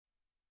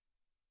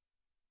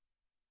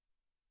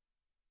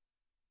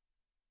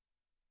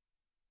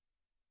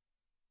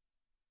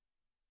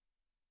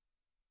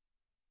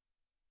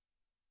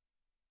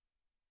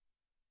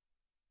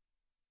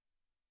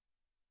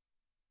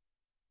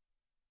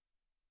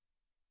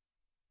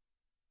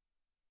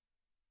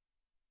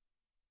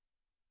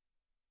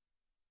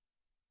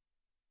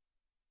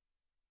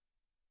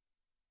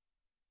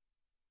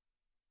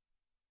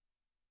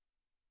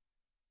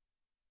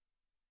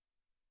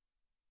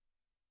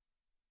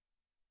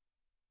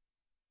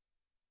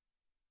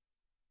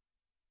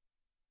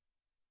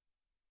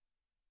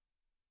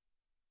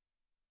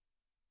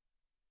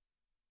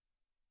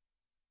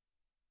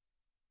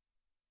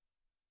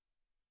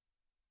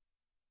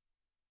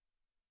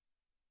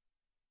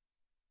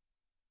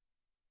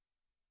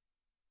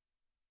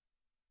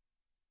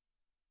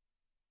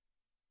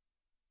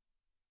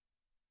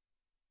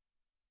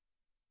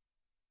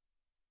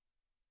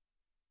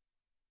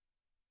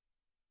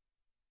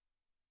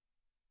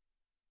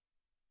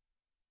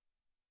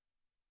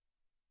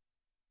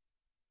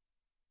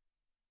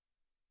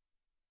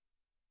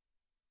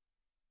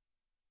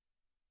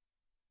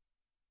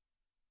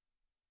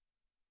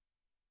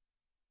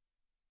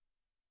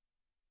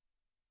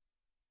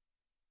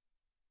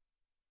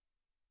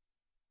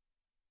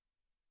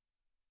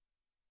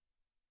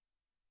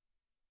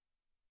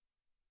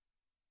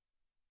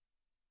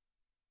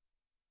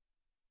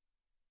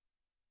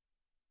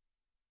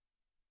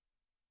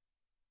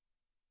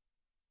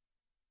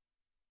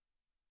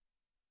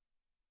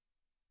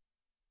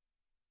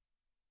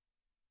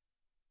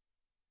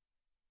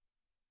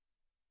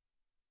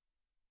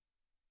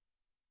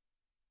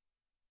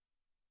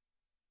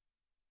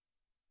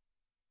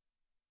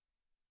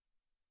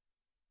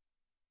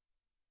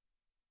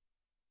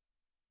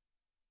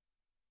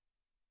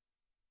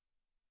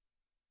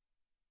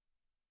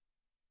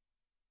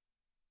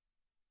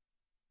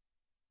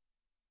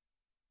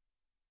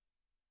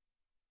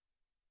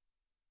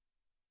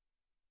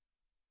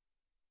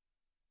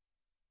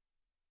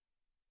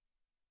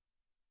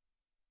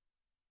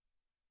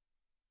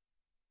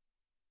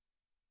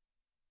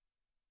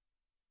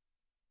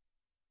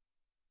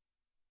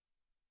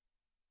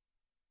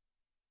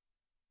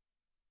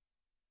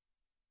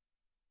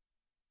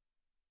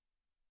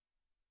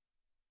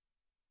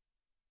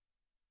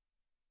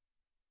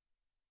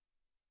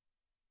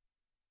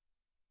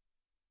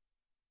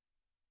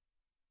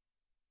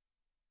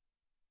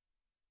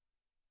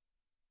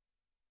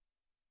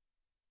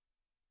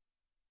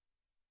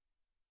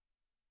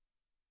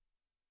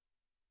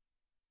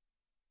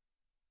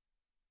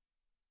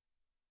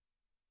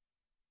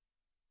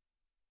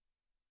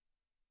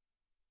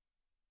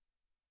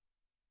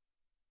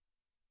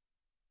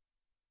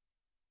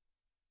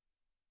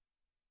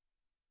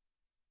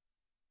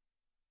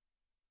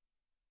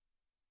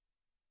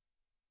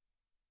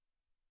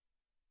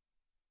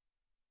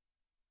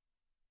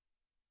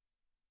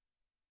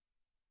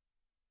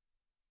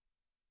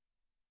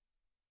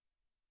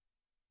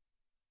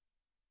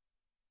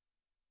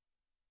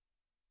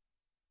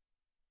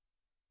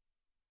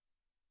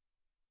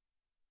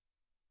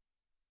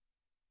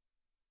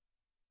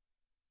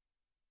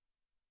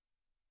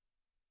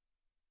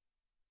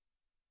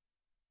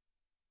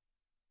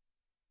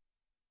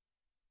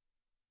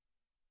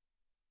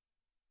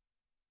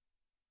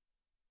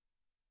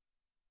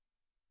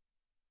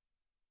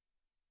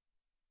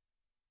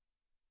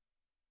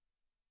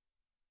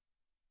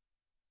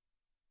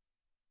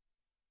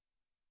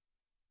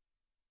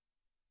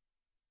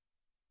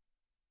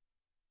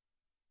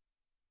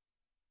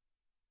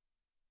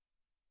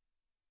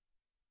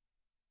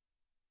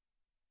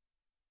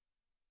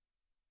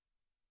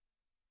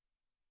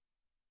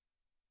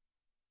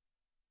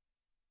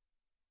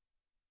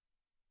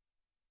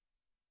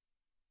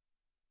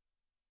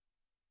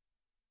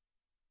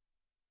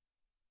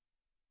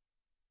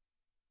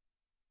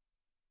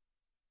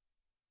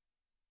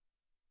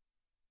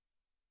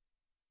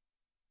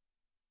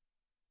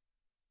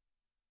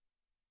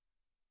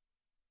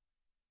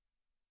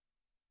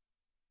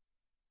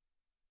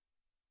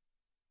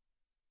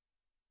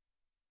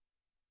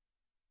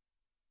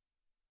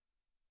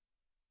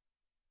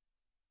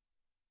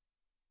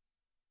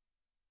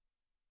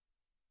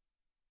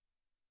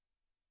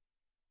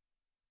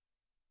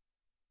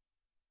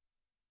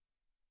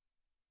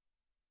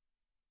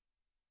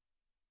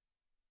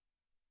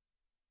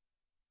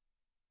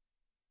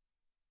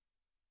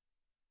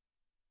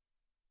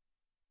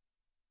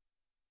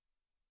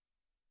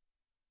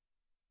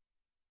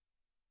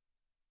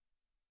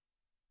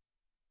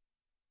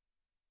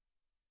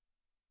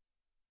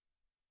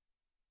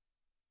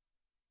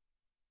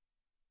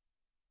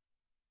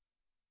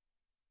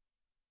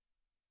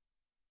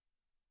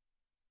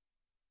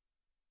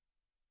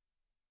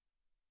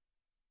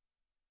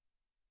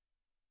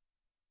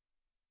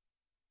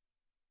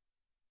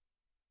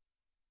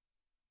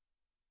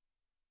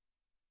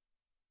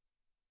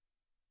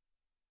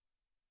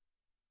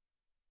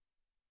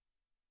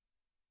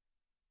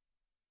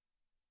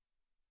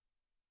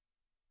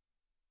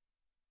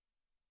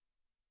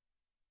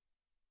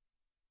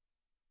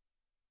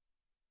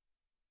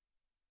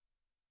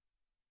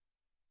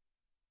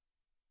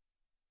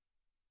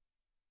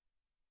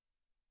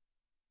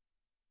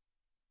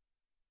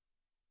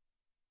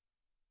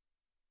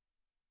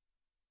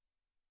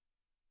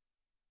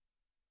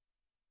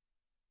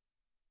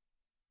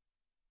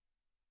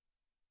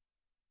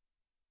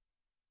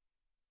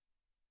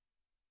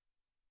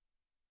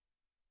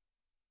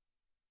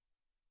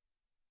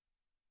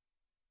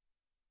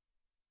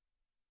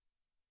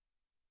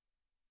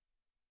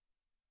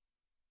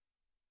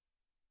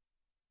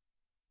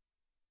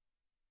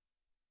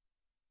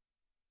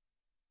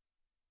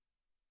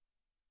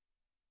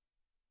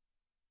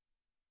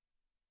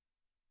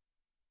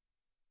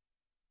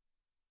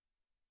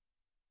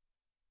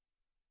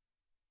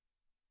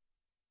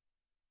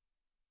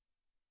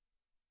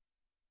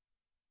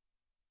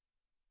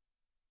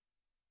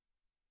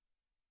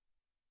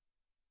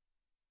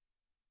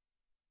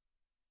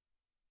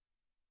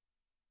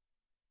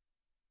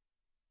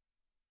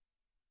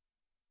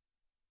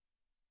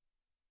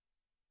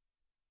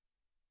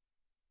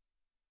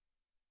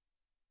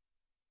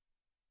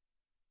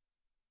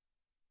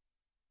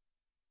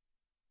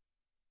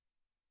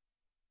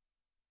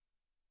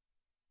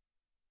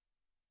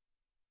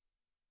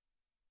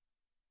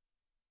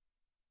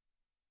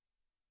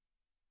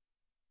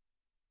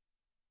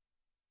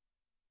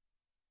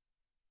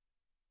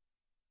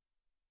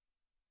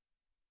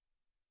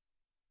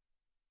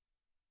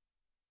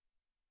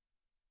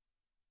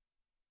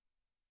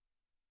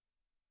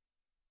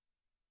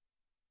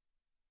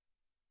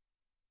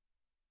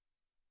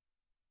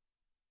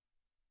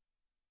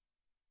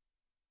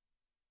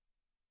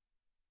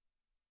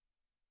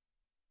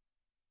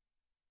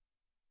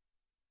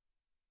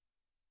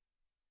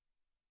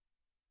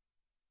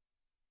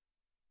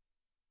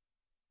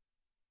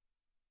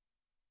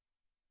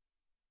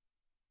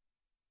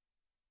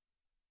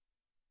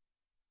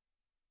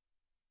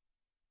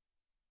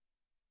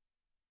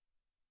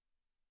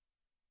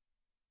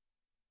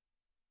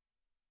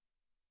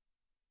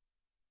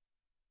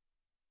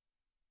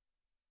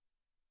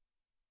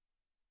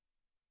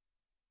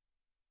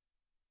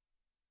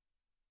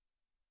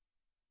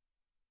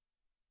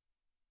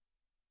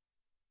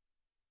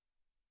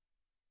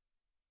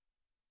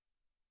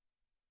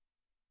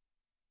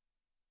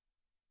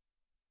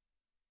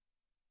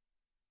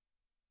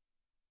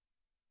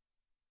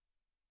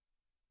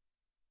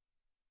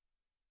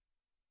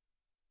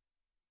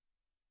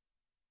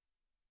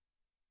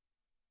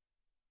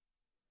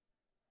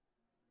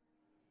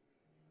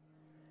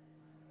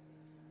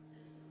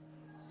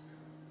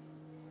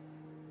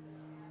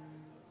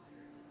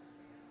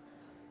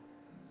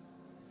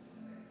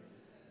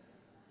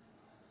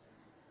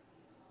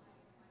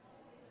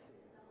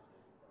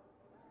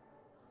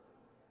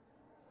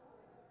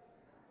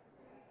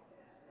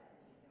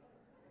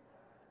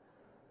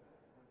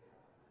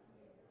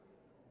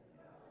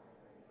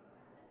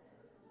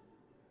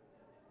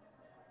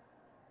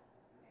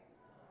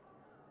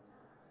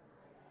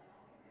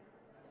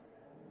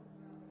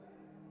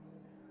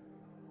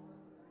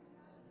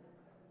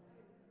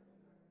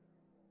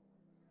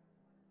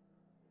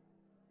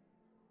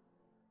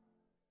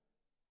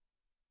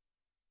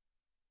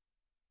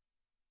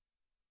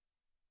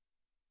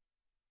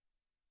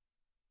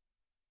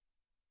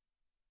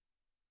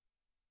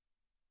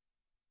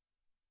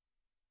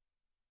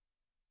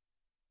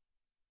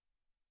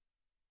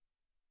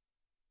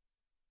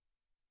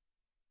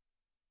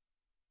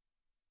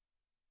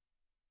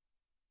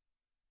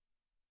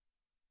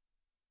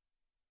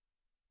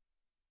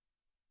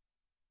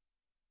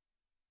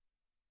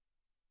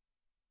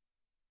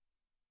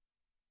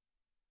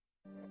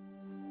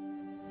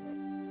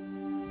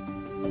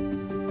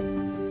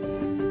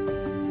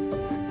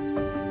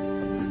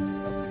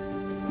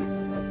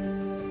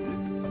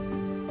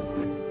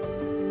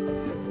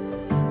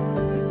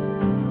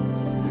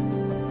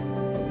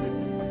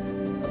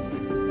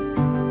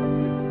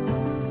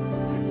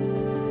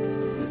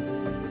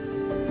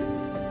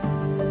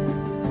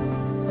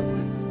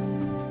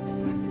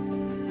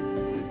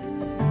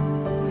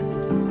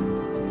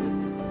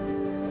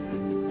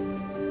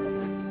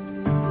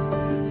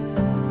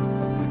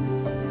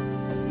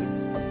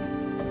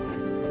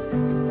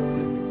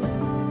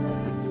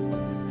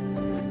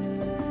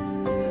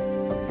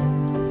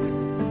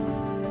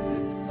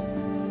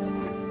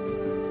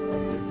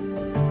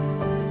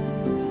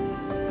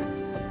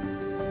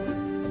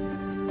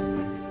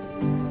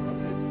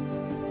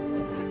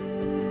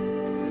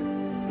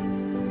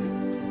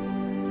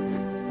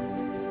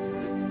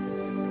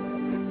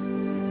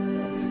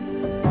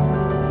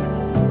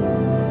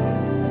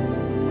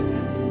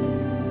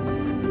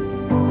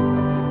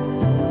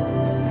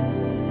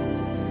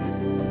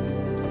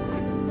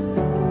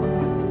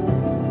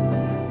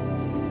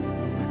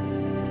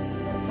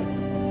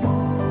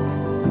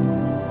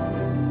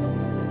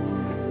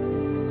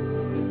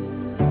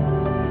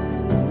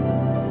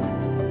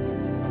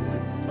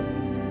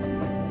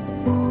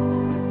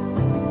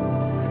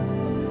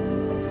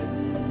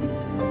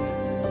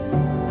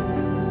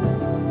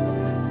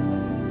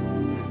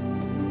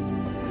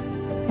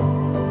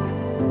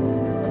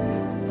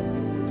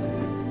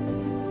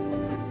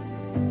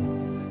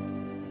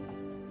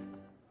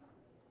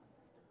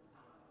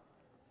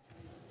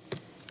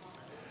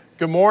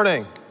Good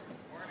morning.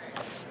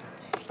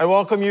 I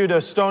welcome you to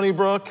Stony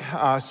Brook,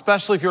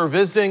 especially if you're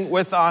visiting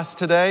with us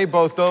today,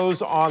 both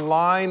those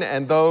online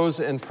and those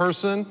in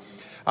person.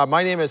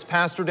 My name is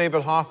Pastor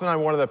David Hoffman.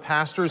 I'm one of the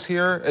pastors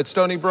here at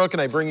Stony Brook,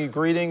 and I bring you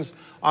greetings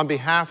on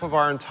behalf of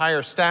our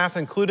entire staff,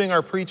 including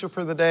our preacher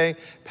for the day,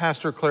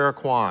 Pastor Clara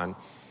Kwan.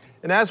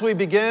 And as we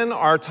begin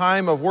our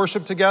time of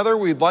worship together,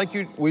 we'd like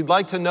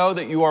to know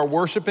that you are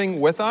worshiping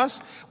with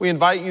us. We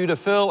invite you to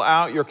fill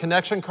out your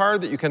connection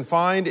card that you can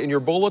find in your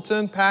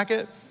bulletin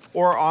packet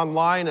or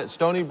online at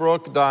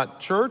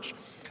stonybrook.church.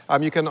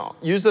 You can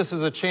use this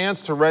as a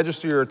chance to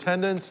register your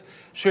attendance,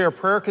 share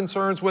prayer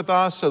concerns with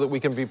us so that we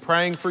can be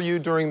praying for you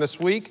during this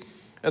week,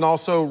 and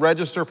also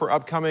register for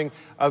upcoming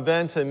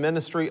events and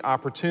ministry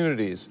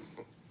opportunities.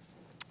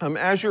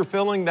 As you're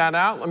filling that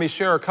out, let me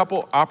share a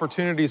couple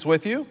opportunities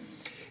with you.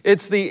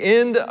 It's the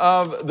end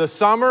of the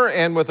summer,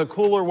 and with the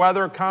cooler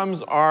weather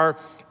comes our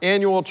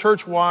annual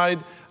church-wide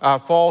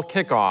fall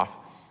kickoff.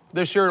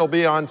 This year it'll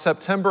be on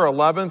September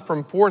 11th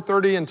from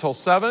 4:30 until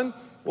 7.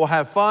 We'll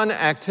have fun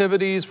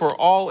activities for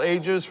all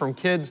ages from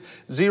kids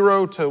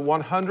 0 to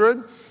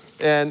 100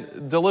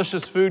 and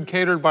delicious food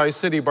catered by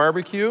City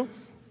Barbecue.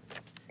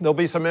 There'll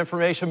be some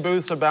information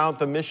booths about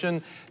the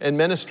mission and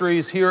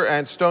ministries here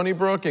at Stony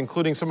Brook,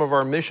 including some of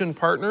our mission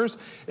partners.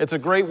 It's a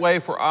great way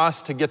for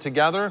us to get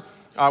together.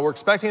 We're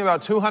expecting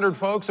about 200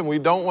 folks, and we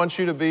don't want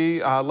you to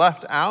be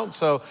left out,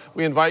 so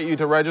we invite you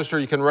to register.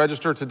 You can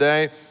register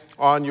today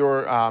on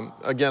your,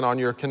 again, on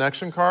your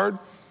connection card.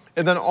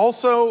 And then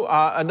also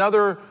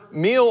another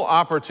meal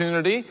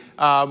opportunity.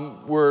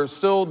 We're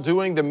still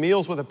doing the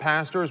Meals with the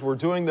Pastors. We're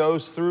doing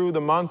those through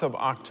the month of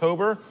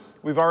October.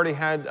 We've already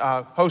had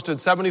hosted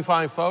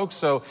 75 folks,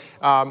 so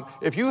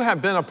if you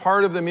have been a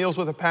part of the Meals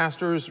with the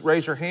Pastors,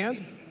 raise your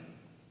hand.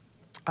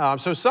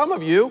 So some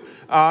of you,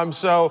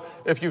 so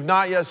if you've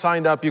not yet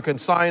signed up, you can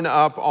sign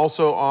up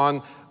also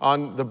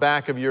on the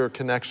back of your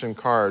connection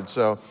card.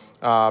 So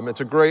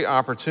it's a great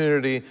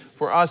opportunity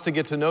for us to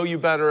get to know you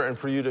better and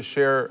for you to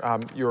share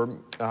your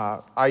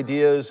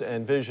ideas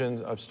and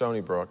visions of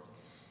Stony Brook.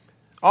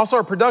 Also,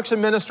 our production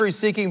ministry is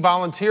seeking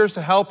volunteers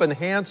to help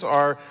enhance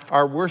our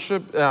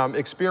worship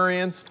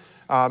experience.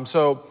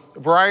 So a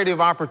variety of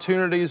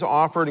opportunities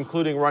offered,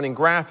 including running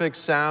graphics,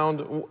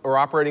 sound, or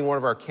operating one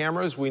of our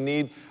cameras. We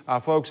need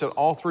folks at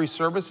all three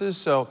services.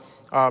 So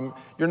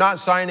you're not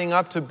signing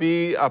up to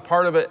be a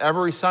part of it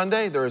every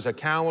Sunday. There is a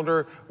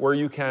calendar where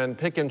you can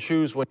pick and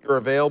choose when you're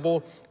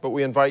available, but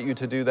we invite you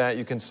to do that.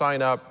 You can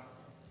sign up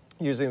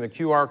using the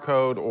QR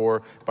code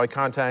or by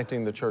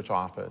contacting the church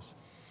office.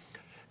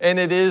 And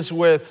it is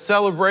with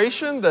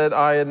celebration that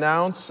I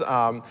announce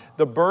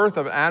the birth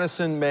of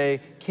Addison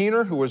Mae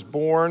Keener, who was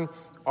born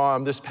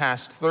this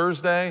past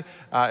Thursday.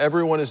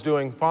 Everyone is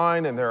doing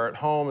fine and they're at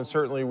home, and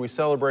certainly we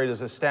celebrate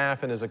as a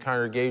staff and as a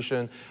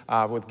congregation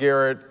with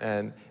Garrett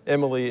and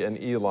Emily and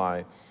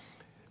Eli.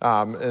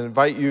 And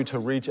invite you to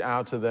reach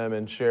out to them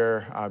and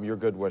share your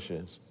good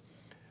wishes.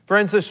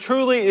 Friends, this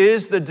truly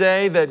is the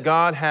day that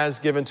God has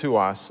given to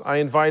us. I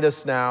invite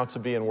us now to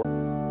be in worship.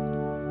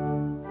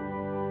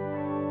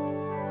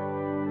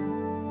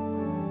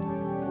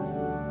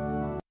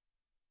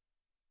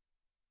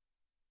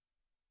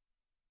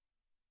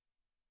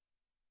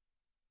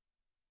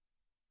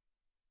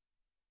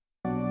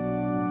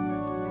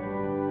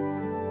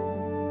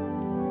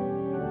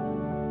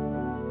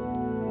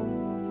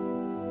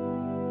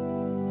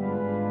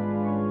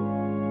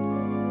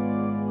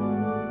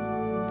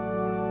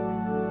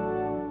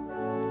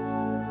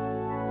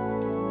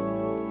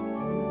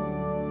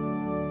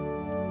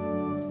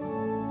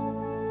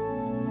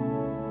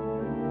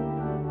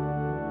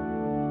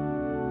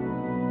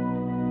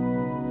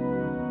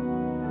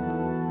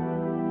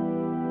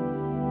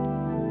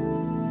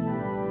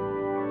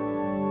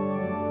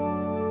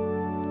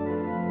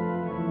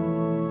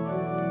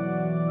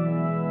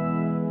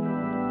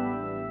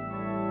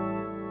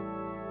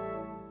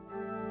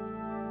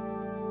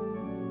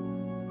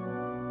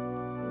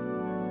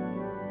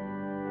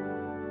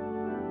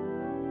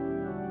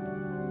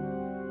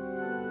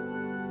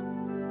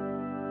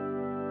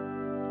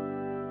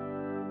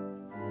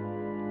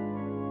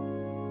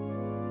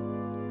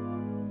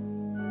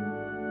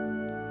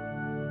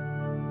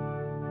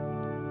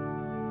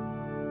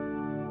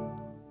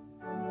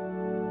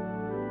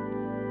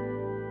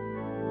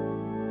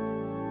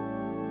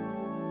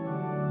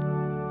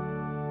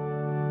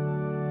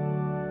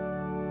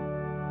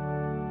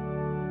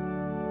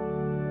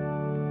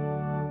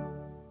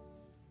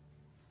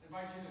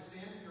 invite you to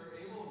stand if you're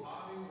able, in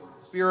body or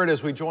in spirit,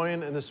 as we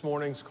join in this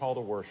morning's call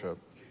to worship.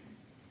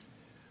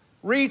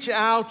 Reach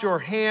out your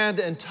hand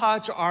and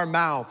touch our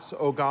mouths,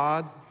 O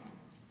God.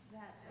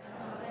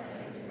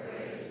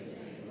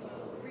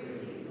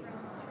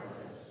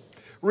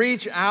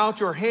 Reach out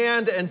your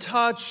hand and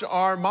touch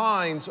our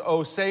minds,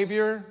 O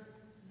Savior.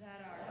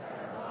 That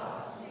our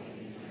thoughts may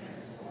be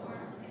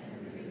transformed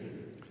and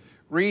renewed.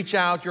 Reach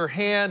out your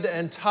hand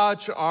and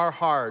touch our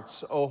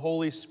hearts, O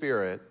Holy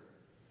Spirit.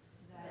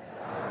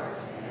 That ours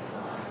may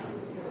align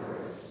with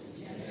yours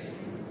in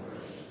genuine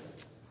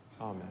worship.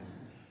 Amen.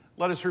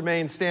 Let us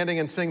remain standing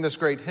and sing this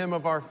great hymn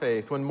of our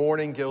faith, When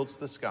Morning Gilds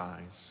the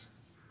Skies.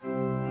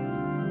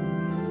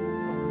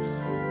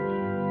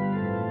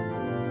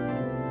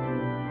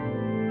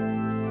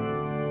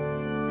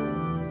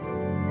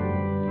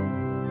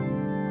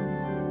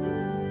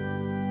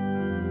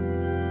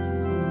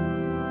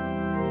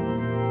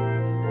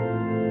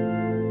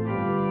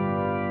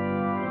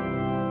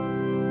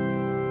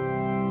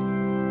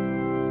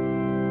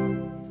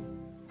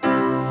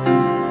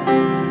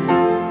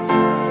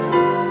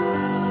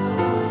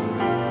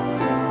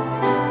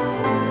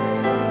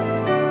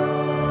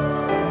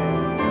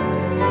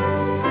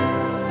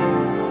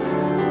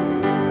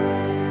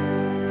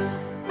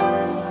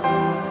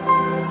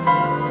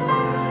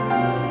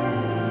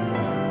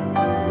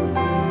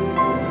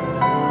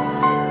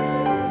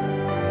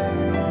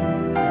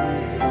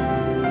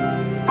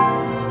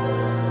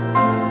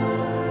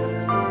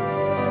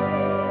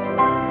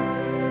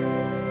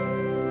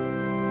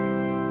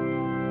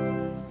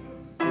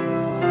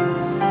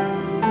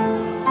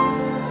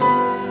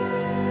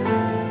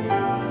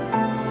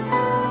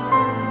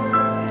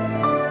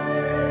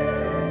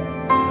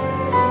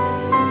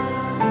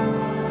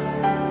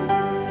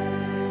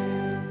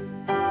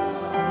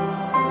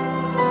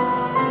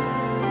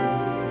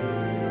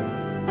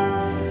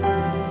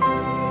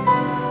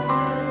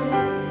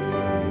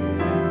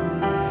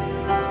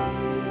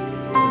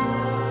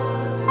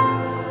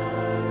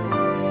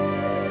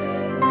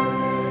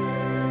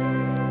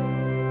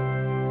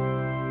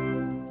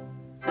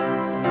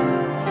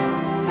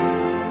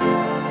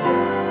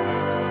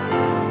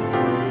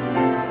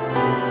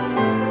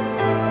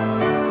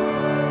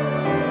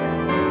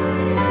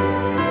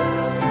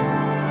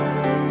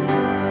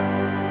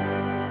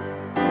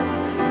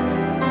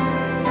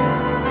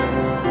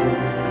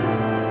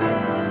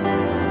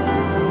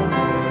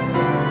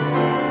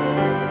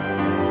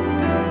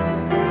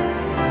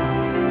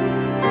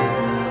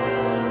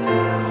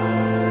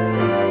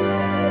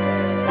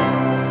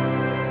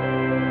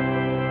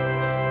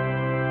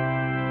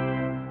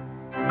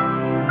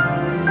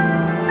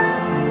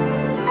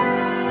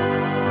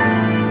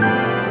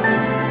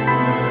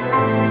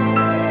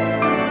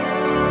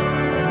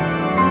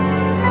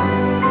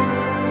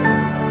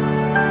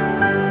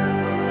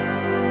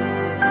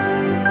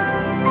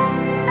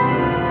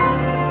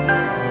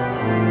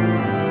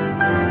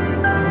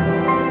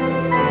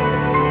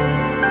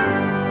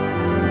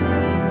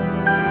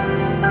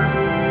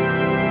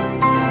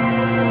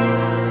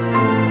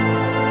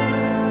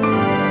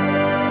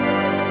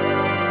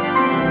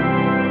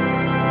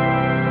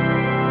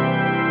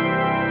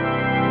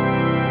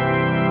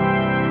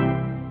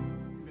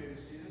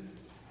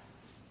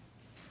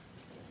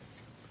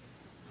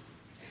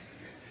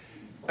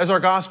 As our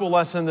gospel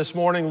lesson this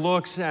morning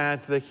looks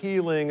at the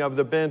healing of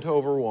the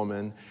bent-over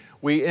woman,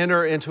 we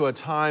enter into a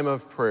time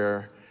of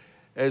prayer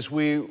as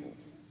we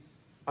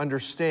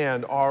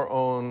understand our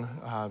own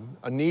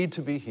a need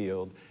to be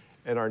healed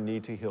and our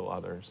need to heal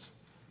others.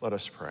 Let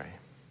us pray.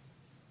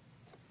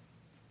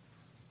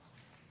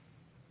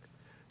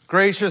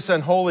 Gracious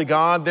and holy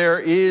God, there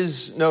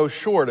is no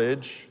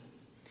shortage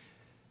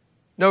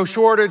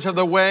of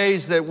the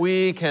ways that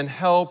we can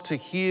help to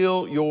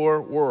heal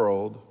your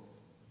world.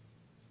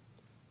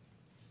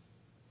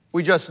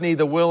 We just need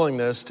the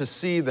willingness to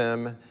see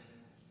them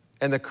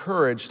and the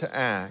courage to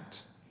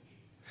act.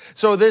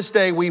 So this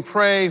day we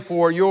pray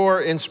for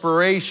your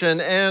inspiration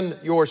and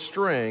your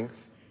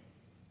strength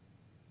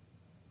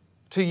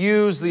to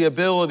use the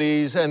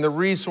abilities and the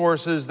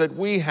resources that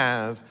we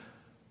have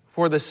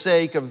for the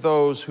sake of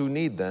those who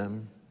need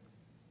them.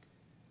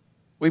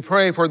 We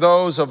pray for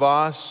those of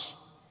us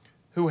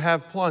who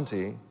have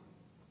plenty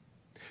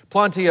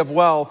of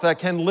wealth that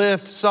can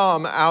lift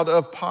some out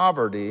of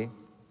poverty,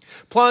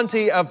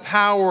 plenty of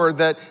power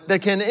that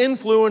can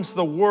influence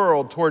the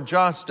world toward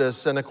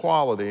justice and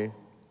equality,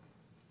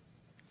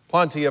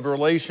 plenty of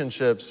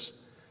relationships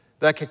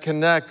that can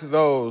connect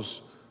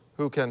those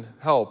who can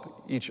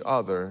help each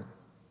other,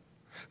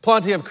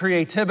 plenty of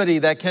creativity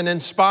that can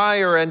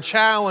inspire and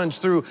challenge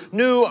through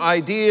new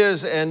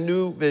ideas and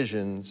new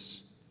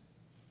visions,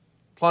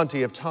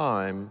 plenty of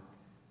time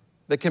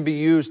that can be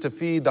used to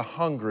feed the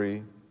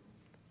hungry,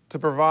 to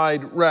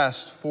provide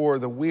rest for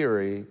the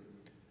weary,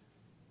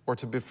 or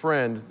to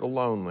befriend the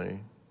lonely.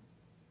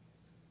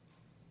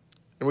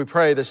 And we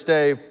pray this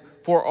day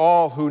for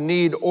all who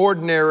need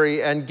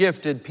ordinary and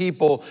gifted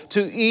people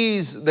to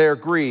ease their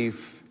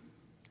grief,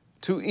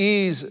 to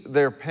ease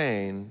their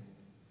pain,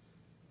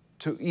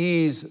 to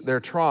ease their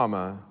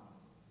trauma,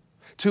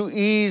 to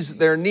ease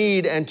their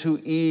need and to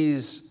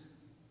ease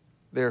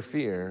their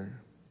fear.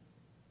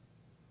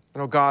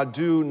 And oh God,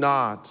 do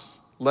not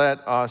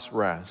let us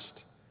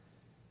rest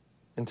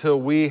until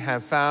we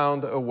have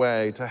found a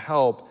way to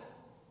help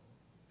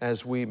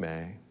as we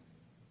may.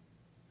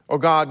 Oh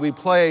God, we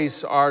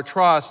place our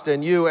trust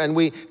in you, and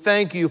we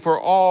thank you for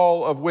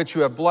all of which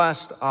you have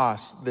blessed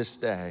us this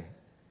day.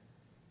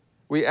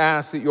 We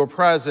ask that your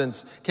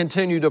presence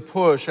continue to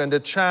push and to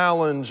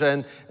challenge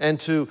and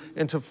to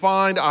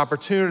find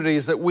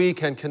opportunities that we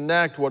can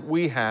connect what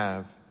we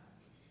have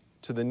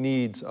to the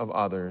needs of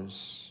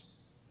others.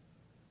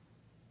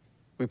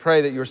 We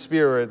pray that your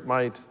Spirit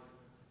might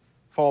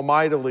fall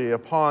mightily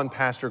upon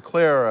Pastor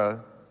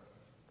Clara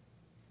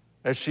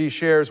as she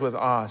shares with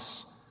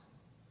us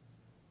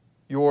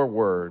your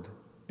word,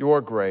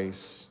 your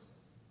grace,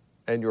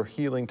 and your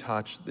healing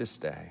touch this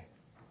day.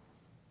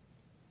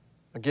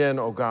 Again,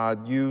 oh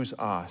God, use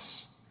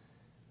us.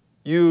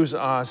 Use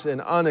us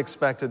in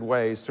unexpected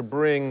ways to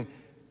bring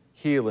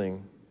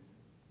healing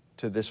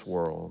to this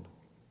world.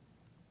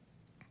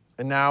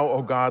 And now,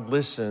 oh God,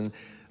 listen.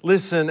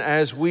 Listen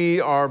as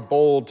we are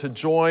bold to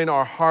join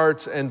our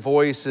hearts and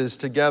voices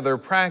together,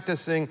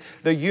 practicing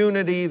the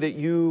unity that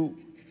you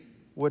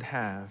would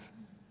have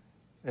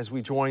as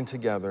we join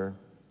together.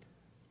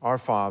 Our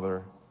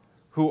Father,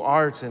 who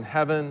art in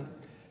heaven,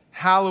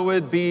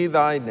 hallowed be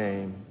thy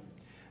name.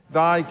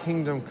 Thy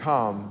kingdom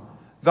come,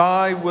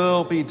 thy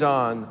will be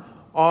done,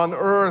 on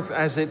earth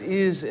as it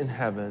is in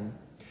heaven.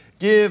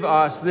 Give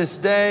us this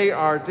day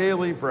our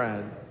daily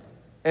bread,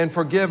 and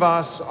forgive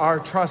us our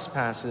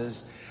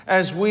trespasses,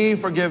 as we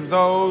forgive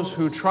those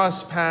who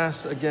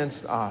trespass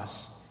against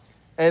us.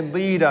 And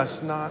lead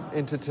us not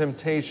into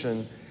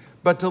temptation,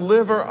 but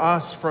deliver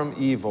us from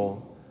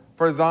evil.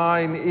 For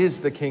thine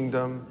is the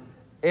kingdom,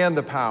 and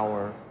the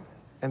power,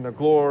 and the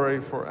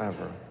glory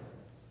forever.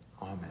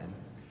 Amen.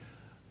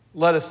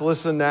 Let us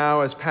listen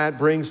now as Pat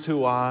brings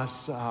to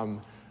us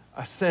a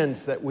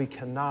sense that we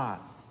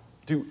cannot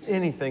do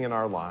anything in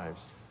our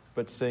lives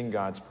but sing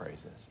God's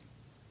praises.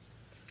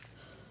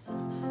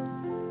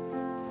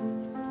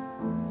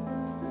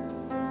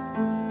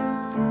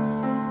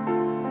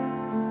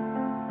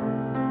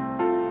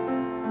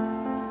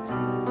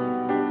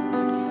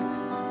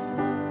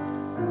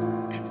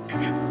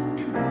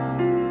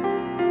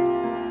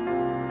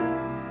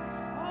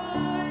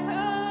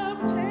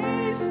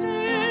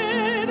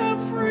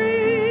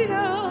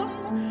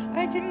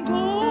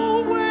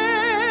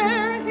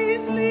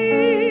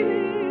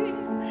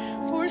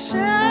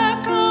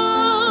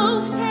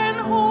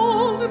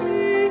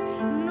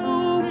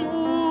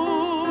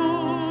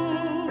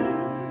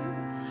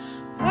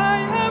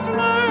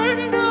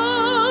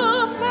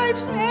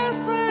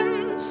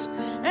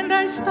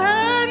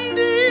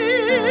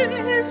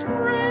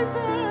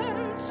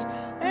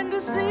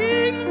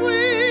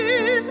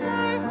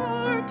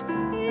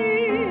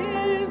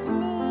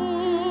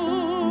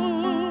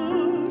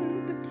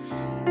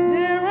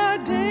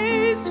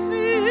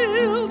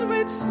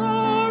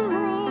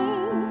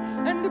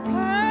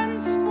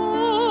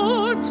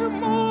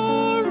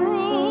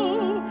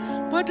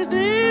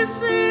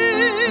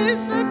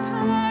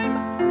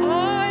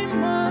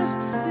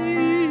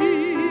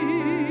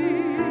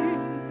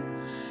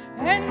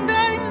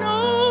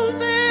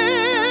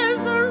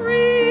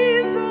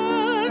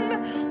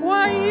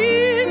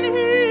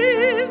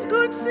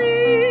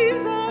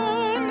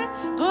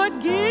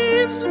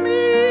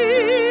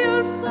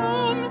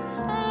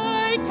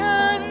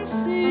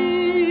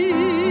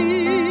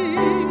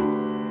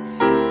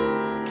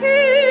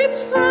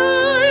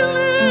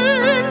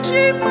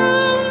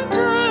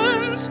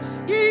 Mountains,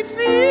 ye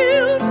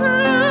fields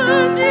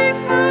and ye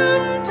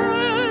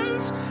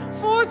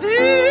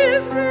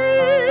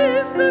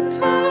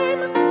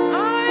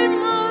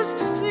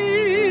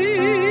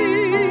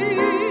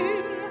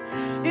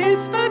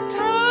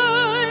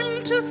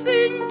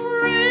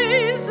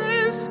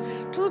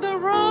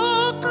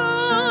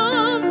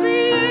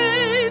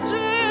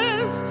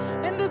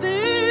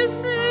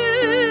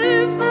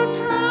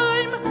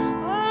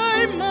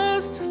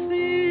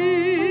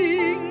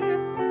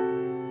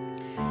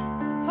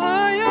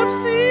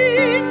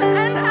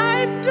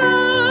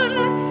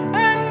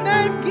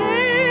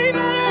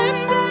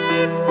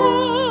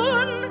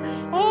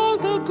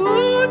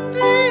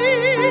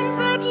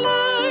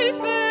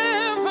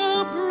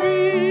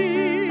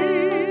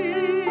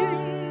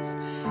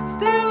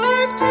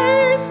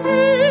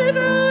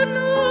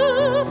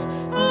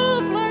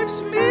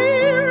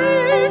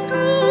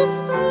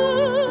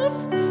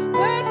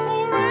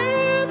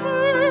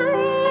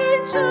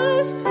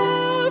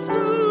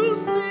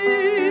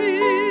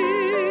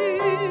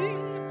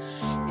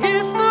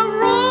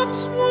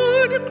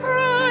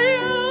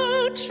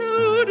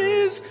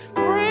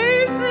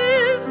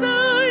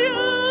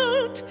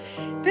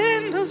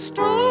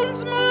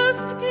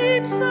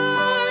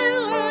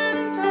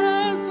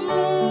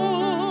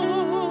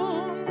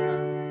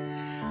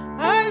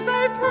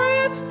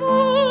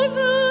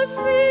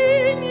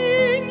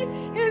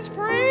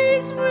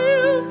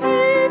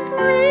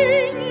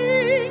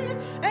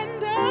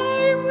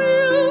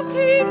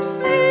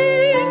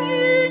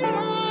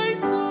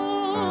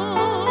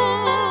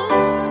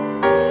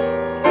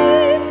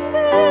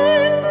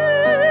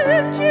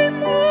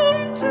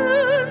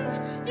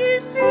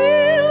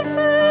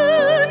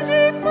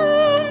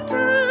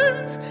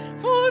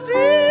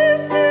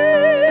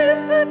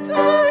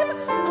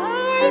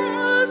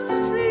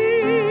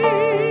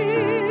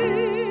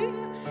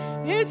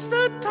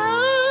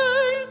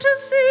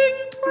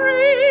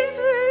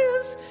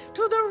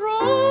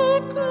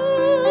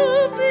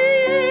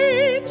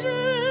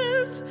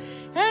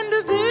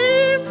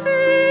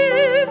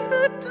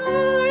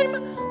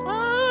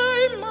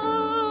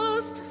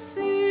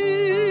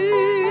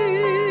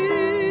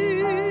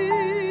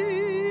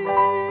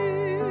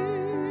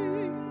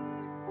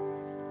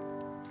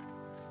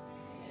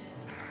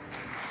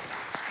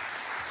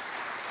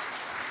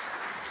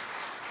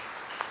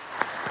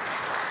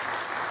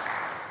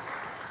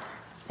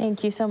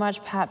Thank you so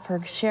much, Pat,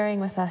 for sharing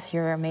with us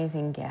your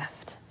amazing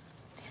gift.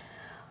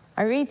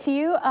 I read to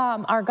you,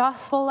 our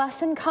gospel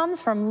lesson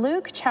comes from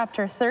Luke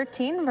chapter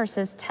 13,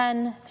 verses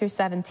 10 through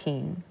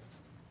 17.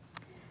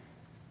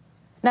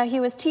 Now he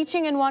was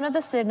teaching in one of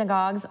the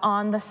synagogues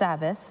on the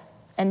Sabbath,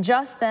 and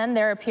just then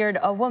there appeared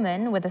a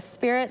woman with a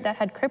spirit that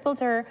had crippled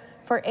her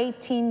for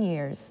 18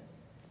 years.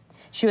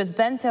 She was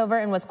bent over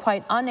and was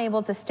quite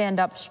unable to stand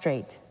up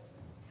straight.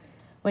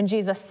 When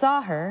Jesus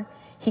saw her,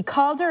 he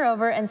called her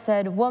over and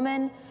said,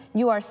 "Woman,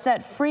 you are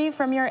set free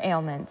from your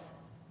ailments."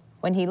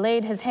 When he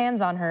laid his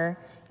hands on her,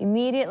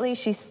 immediately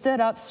she stood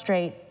up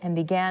straight and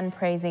began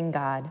praising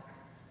God.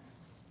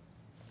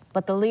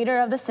 But the leader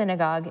of the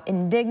synagogue,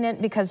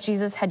 indignant because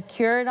Jesus had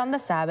cured on the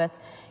Sabbath,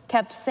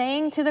 kept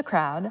saying to the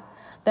crowd,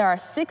 "There are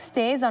 6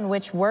 days on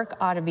which work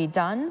ought to be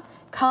done.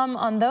 Come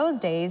on those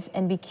days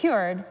and be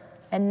cured,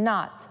 and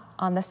not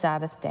on the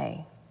Sabbath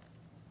day."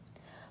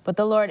 But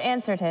the Lord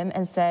answered him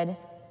and said,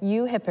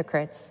 "You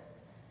hypocrites!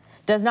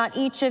 Does not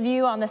each of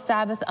you on the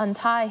Sabbath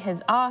untie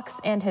his ox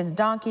and his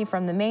donkey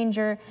from the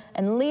manger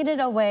and lead it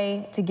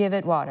away to give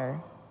it water?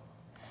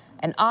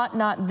 And ought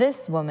not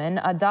this woman,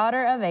 a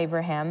daughter of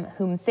Abraham,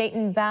 whom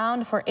Satan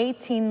bound for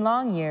 18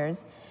 long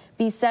years,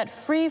 be set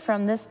free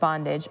from this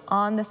bondage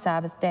on the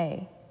Sabbath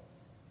day?"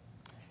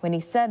 When he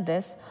said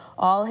this,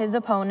 all his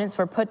opponents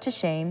were put to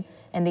shame,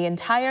 and the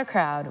entire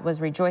crowd was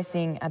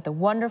rejoicing at the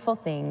wonderful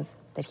things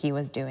that he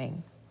was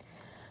doing.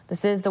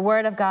 This is the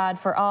word of God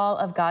for all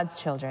of God's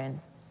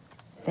children.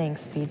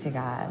 Thanks be to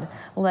God.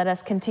 Let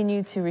us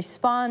continue to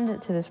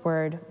respond to this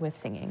word with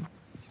singing.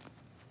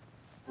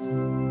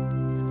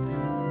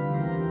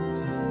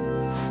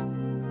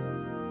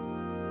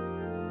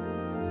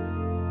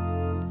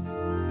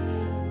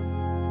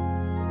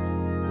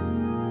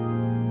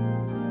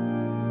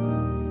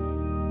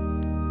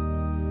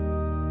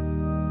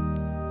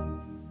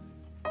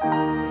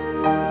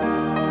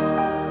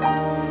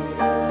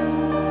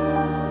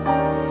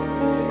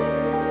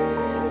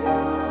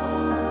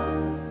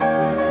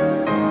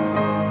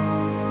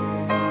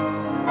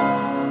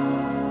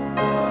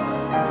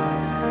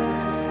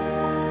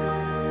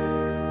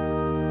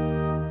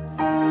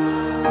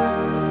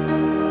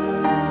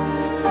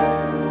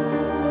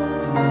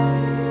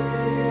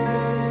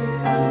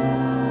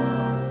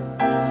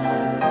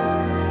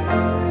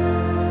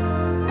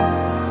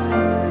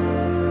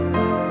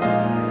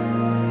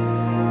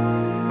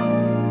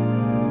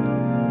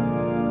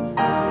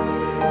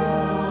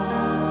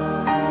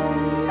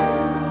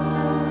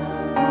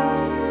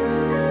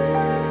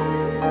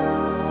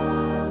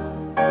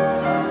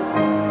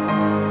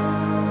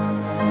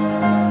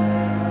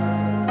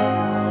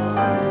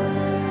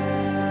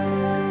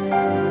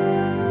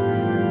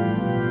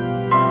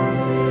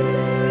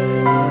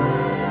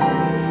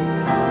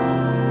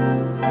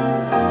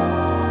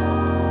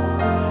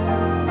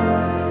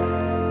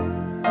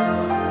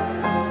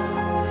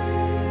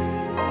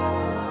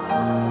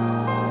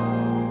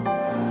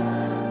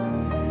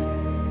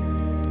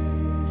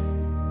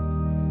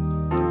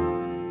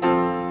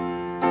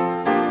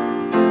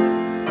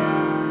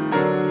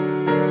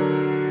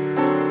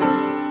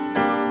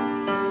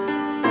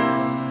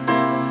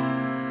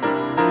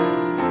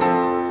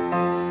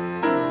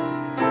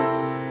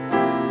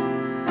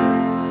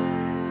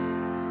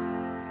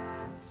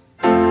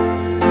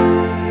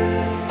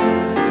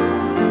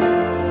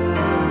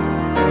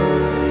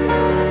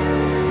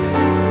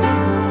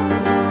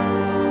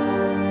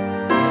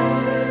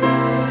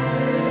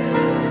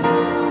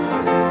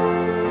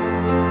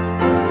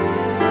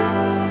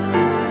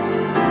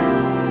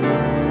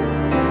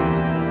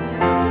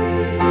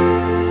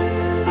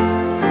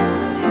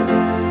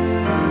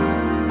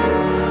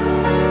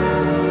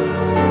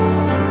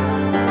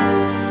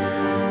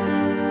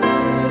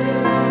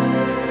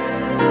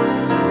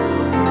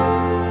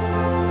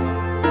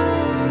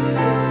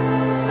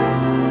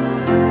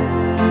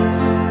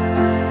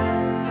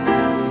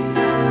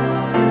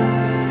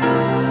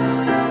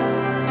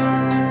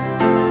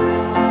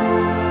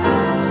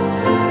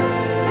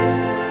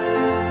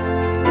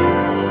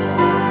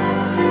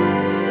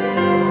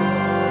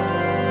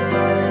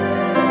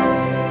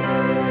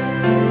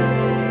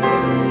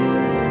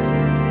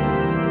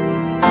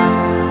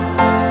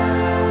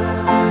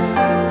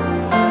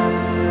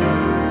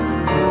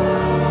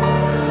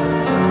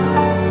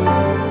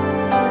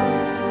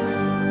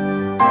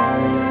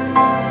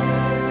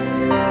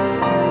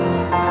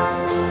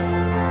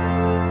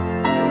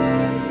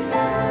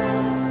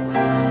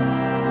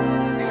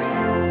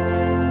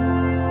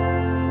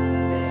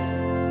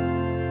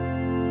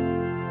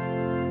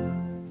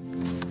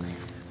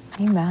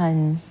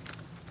 Amen.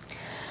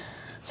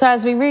 So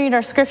as we read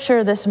our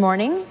scripture this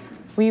morning,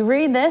 we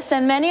read this,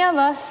 and many of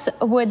us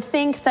would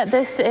think that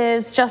this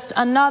is just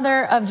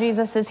another of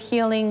Jesus's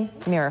healing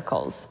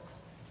miracles.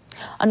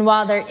 And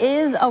while there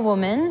is a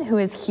woman who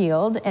is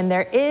healed and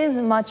there is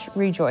much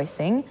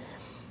rejoicing,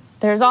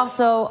 there's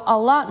also a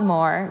lot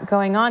more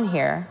going on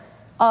here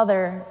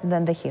other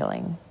than the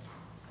healing.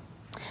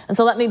 And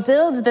so let me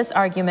build this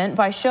argument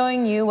by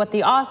showing you what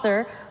the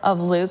author of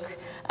Luke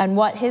and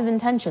what his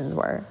intentions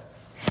were.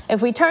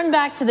 If we turn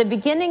back to the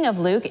beginning of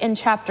Luke in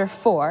chapter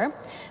 4,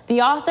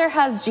 the author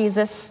has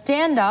Jesus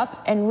stand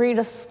up and read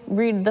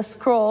the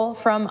scroll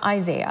from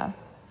Isaiah.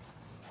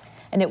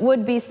 And it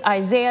would be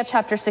Isaiah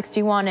chapter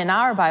 61 in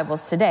our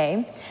Bibles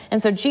today.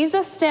 And so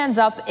Jesus stands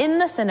up in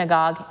the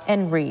synagogue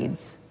and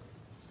reads,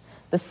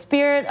 "The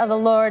Spirit of the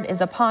Lord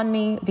is upon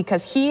me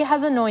because he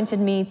has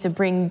anointed me to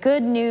bring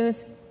good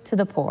news to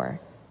the poor.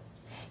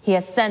 He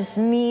has sent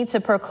me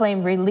to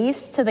proclaim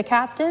release to the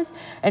captives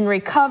and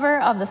recover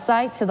of the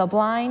sight to the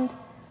blind,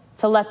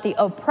 to let the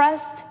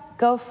oppressed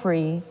go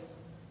free,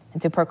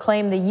 and to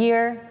proclaim the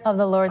year of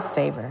the Lord's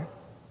favor."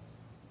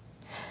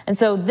 And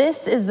so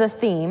this is the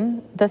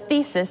theme, the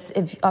thesis,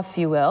 if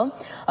you will,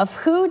 of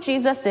who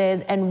Jesus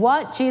is and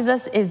what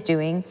Jesus is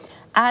doing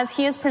as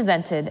he is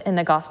presented in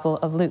the Gospel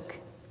of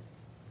Luke.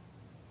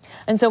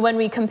 And so when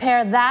we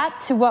compare that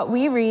to what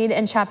we read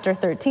in chapter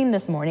 13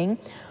 this morning,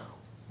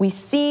 we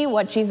see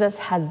what Jesus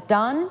has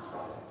done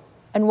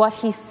and what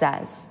he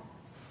says.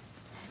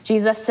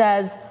 Jesus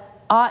says,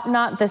 "Ought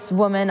not this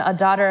woman, a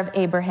daughter of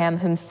Abraham,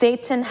 whom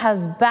Satan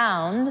has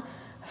bound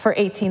for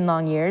 18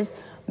 long years,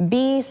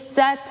 be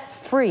set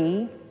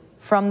free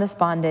from this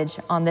bondage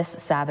on this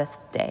Sabbath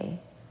day?"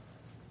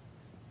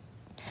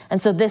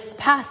 And so this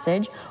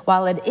passage,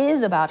 while it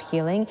is about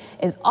healing,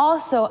 is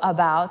also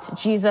about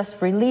Jesus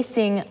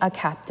releasing a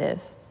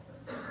captive,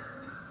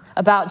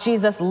 about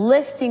Jesus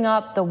lifting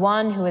up the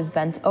one who is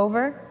bent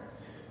over,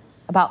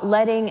 about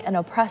letting an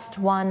oppressed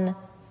one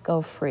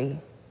go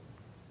free.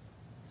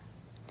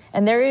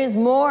 And there is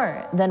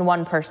more than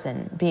one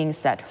person being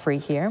set free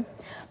here.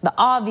 The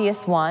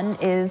obvious one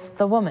is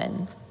the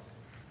woman.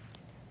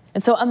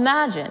 And so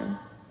imagine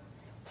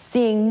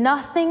seeing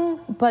nothing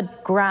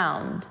but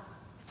ground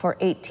for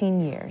 18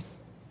 years,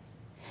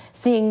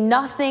 seeing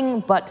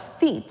nothing but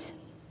feet,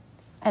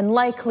 and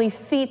likely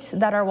feet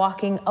that are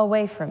walking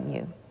away from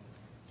you,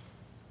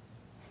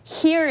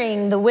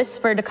 hearing the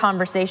whispered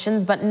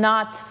conversations but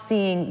not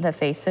seeing the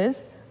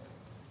faces.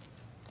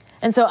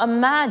 And so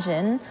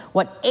imagine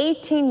what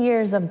 18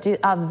 years of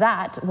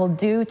that will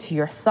do to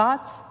your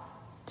thoughts,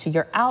 to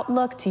your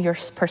outlook, to your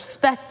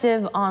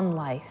perspective on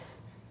life,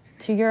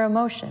 to your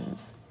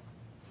emotions.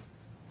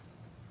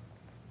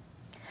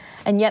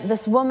 And yet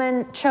this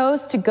woman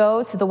chose to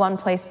go to the one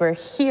place where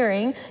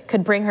hearing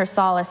could bring her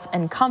solace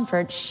and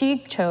comfort. She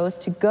chose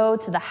to go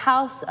to the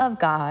house of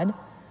God,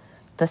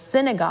 the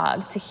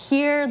synagogue, to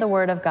hear the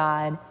word of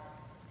God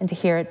and to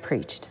hear it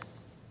preached.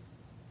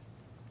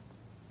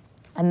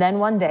 And then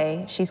one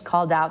day, she's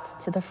called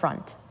out to the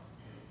front.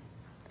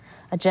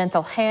 A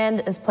gentle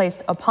hand is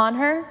placed upon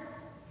her,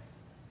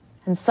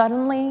 and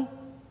suddenly,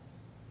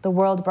 the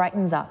world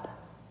brightens up.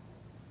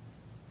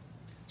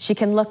 She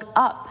can look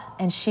up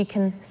and she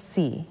can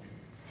see.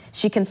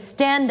 She can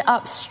stand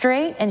up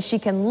straight and she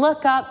can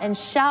look up and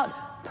shout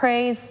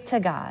praise to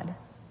God.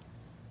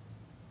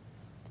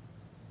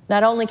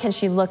 Not only can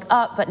she look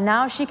up, but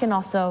now she can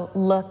also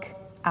look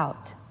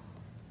out.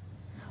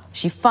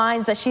 She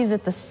finds that she's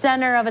at the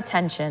center of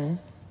attention.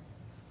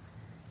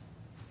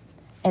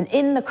 And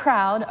in the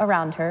crowd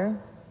around her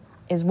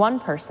is one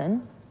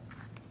person,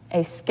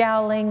 a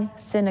scowling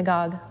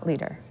synagogue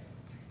leader.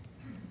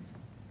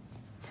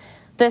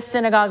 This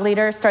synagogue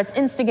leader starts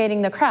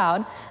instigating the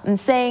crowd and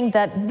saying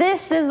that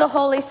this is the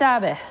holy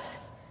Sabbath.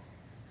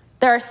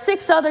 There are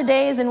 6 other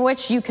days in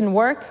which you can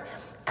work.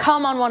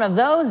 Come on one of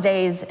those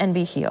days and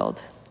be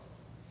healed.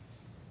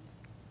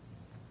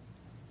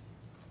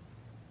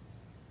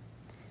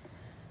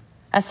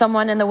 As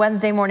someone in the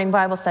Wednesday morning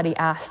Bible study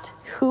asked,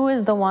 who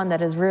is the one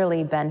that is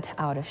really bent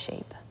out of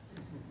shape?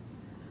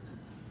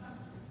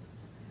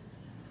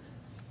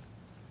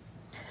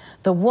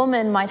 The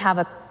woman might have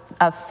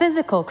a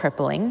physical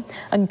crippling,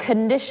 a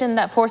condition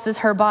that forces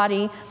her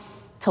body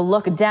to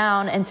look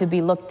down and to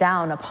be looked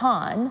down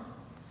upon.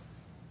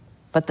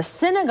 But the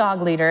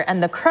synagogue leader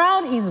and the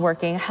crowd he's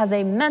working has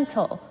a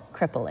mental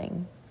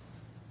crippling,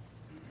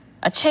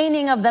 a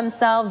chaining of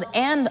themselves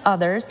and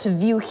others to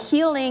view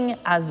healing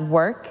as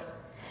work,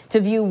 to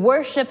view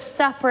worship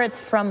separate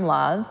from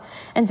love,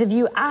 and to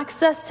view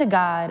access to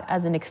God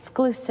as an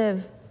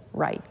exclusive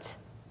right.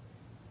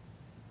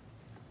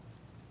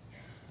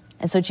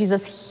 And so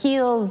Jesus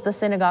heals the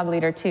synagogue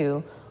leader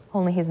too,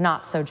 only he's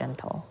not so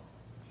gentle.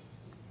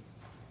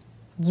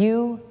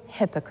 You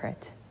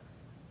hypocrite.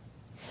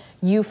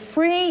 You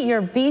free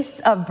your beasts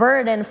of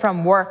burden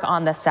from work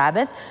on the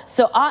Sabbath,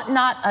 so ought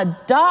not a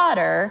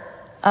daughter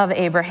of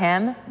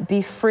Abraham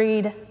be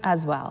freed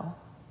as well?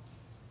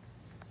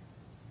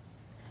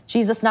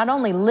 Jesus not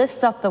only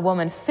lifts up the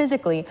woman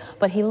physically,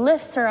 but he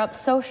lifts her up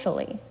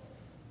socially.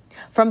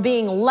 From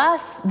being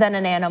less than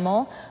an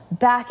animal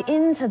back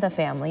into the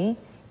family,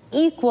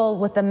 equal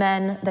with the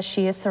men that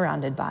she is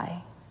surrounded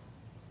by.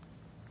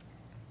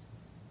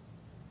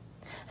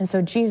 And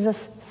so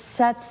Jesus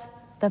sets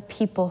the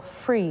people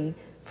free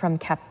from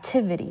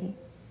captivity,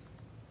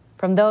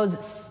 from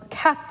those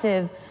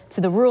captive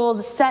to the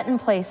rules set in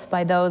place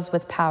by those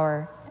with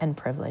power and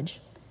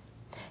privilege.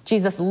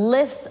 Jesus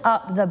lifts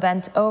up the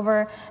bent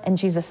over, and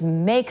Jesus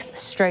makes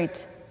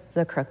straight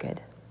the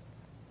crooked.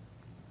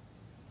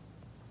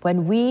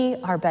 When we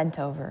are bent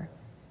over,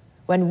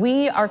 when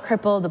we are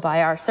crippled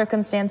by our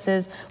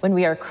circumstances, when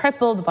we are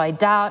crippled by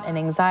doubt and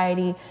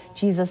anxiety,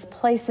 Jesus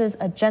places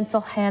a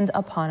gentle hand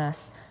upon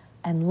us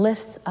and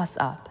lifts us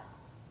up.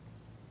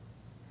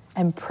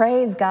 And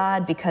praise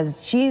God, because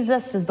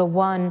Jesus is the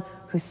one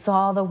who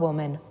saw the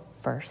woman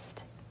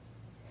first,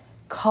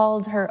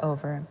 called her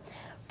over.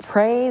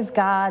 Praise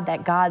God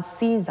that God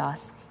sees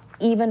us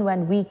even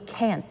when we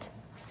can't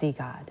see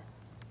God.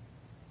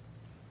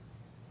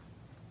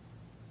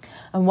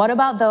 And what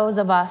about those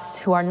of us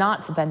who are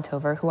not bent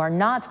over, who are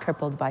not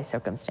crippled by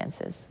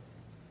circumstances?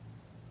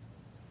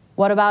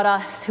 What about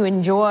us who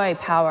enjoy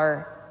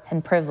power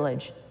and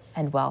privilege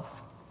and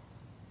wealth?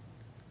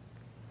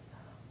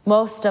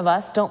 Most of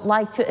us don't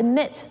like to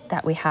admit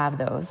that we have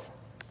those.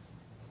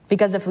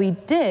 Because if we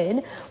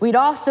did, we'd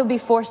also be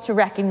forced to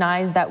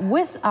recognize that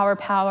with our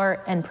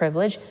power and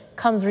privilege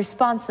comes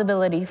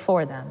responsibility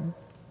for them.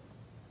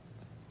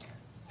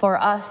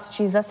 For us,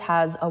 Jesus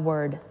has a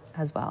word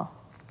as well.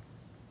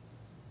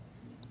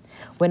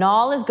 When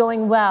all is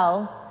going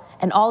well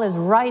and all is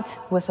right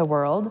with the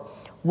world,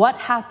 what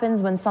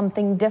happens when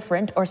something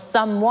different or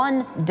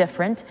someone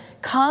different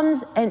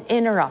comes and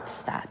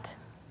interrupts that?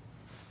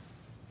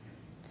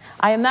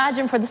 I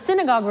imagine for the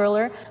synagogue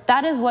ruler,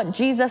 that is what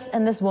Jesus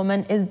and this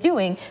woman is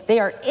doing. They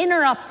are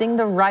interrupting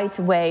the right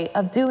way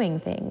of doing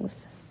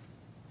things.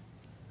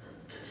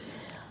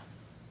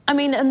 I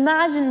mean,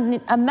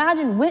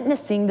 imagine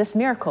witnessing this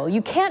miracle.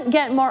 You can't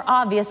get more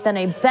obvious than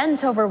a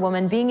bent-over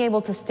woman being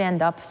able to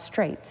stand up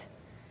straight.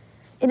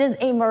 It is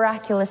a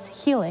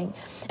miraculous healing.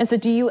 And so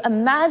do you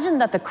imagine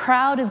that the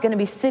crowd is going to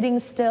be sitting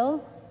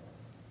still?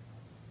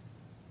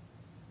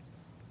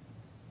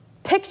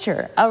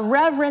 Picture a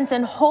reverent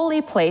and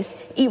holy place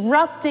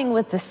erupting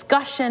with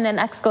discussion and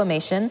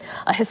exclamation,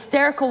 a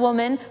hysterical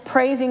woman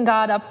praising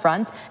God up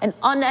front, an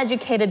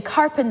uneducated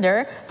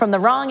carpenter from the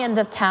wrong end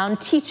of town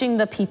teaching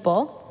the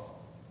people.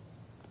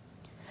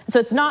 So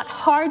it's not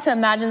hard to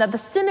imagine that the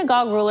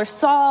synagogue ruler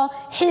saw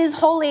his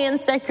holy and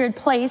sacred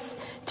place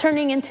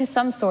turning into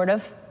some sort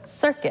of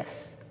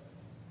circus.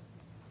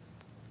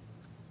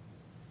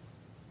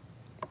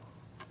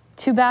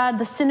 Too bad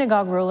the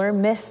synagogue ruler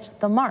missed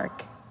the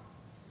mark.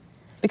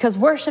 Because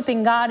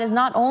worshiping God is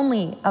not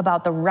only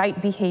about the right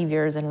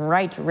behaviors and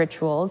right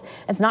rituals.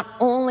 It's not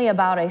only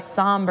about a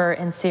somber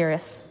and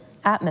serious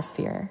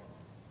atmosphere.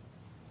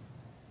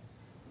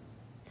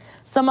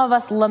 Some of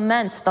us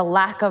lament the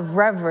lack of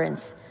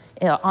reverence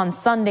on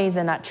Sundays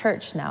and at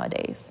church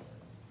nowadays.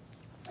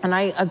 And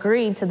I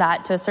agree to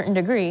that to a certain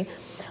degree.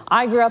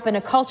 I grew up in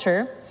a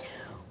culture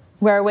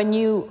where when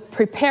you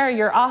prepare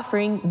your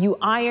offering, you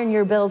iron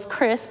your bills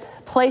crisp,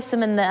 place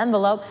them in the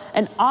envelope,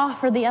 and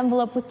offer the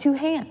envelope with two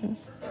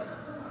hands.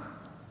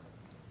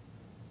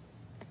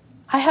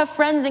 I have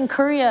friends in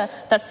Korea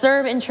that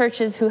serve in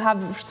churches who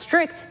have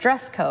strict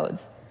dress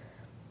codes.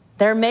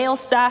 Their male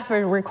staff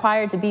are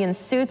required to be in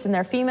suits, and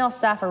their female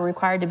staff are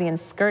required to be in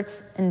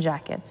skirts and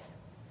jackets.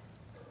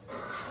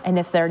 And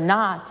if they're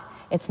not,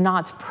 it's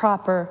not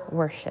proper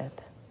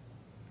worship.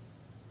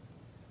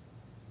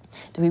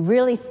 Do we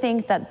really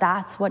think that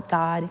that's what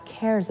God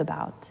cares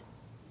about?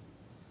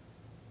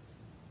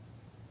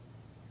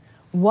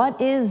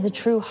 What is the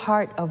true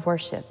heart of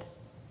worship?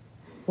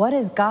 What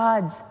is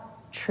God's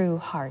true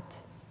heart?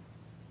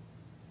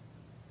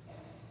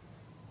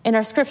 In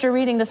our scripture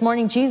reading this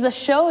morning, Jesus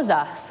shows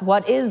us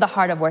what is the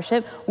heart of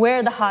worship,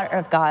 where the heart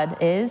of God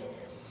is.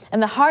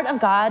 And the heart of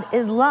God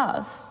is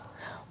love.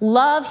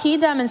 Love he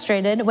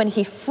demonstrated when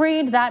he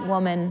freed that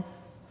woman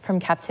from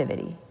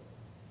captivity.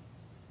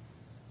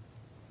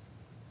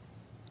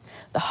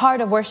 The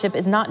heart of worship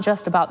is not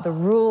just about the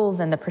rules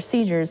and the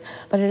procedures,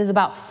 but it is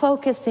about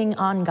focusing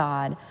on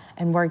God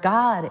and where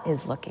God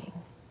is looking.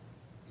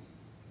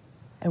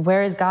 And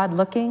where is God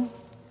looking?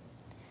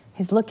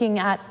 He's looking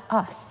at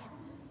us.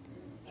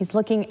 He's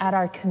looking at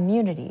our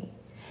community.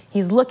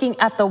 He's looking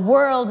at the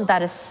world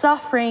that is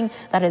suffering,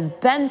 that is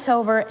bent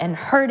over and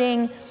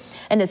hurting,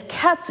 and is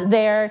kept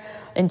there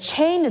and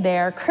chained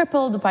there,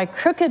 crippled by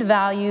crooked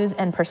values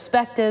and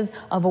perspectives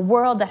of a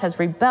world that has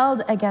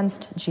rebelled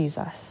against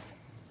Jesus.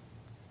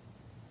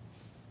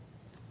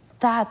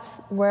 That's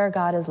where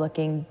God is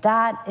looking.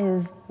 That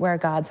is where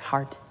God's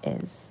heart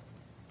is.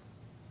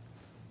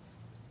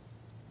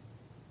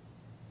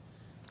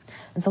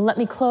 And so let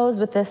me close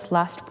with this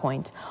last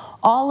point.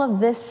 All of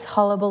this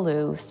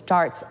hullabaloo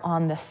starts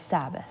on the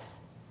Sabbath.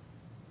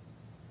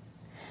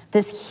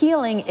 This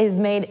healing is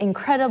made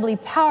incredibly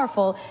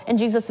powerful, and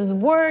Jesus'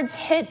 words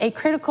hit a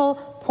critical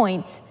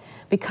point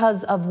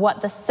because of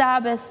what the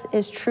Sabbath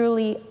is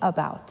truly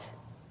about.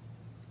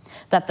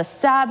 That the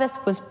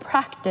Sabbath was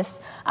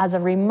practiced as a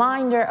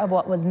reminder of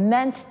what was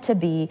meant to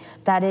be,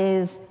 that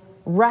is,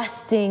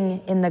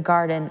 resting in the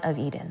Garden of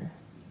Eden.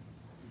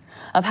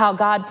 Of how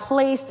God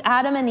placed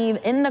Adam and Eve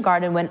in the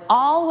garden when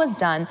all was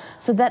done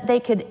so that they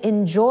could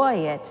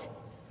enjoy it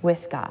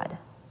with God.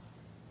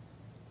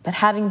 But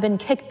having been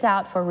kicked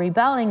out for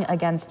rebelling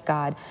against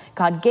God,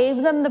 God gave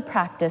them the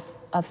practice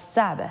of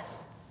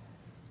Sabbath.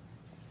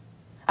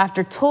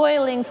 After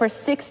toiling for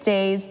 6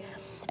 days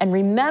and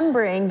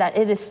remembering that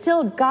it is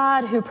still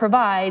God who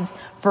provides,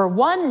 for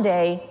one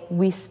day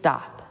we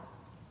stop.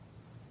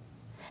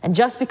 And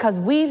just because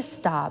we've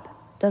stopped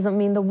doesn't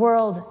mean the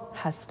world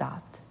has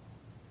stopped.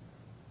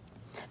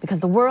 Because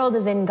the world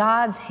is in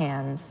God's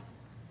hands.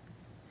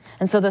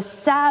 And so the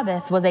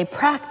Sabbath was a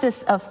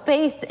practice of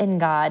faith in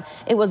God.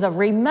 It was a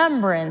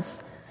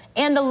remembrance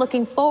and a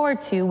looking forward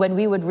to when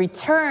we would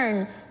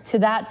return to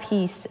that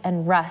peace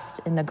and rest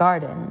in the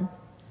garden.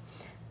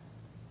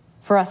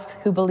 For us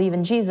who believe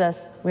in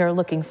Jesus, we are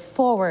looking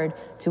forward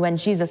to when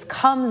Jesus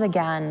comes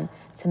again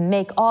to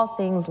make all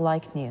things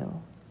like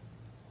new.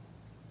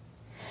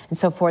 And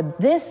so for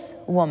this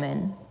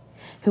woman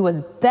who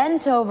was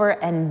bent over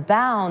and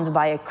bound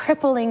by a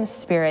crippling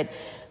spirit,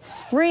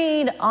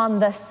 freed on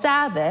the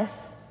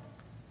Sabbath,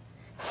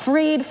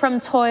 freed from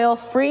toil,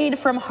 freed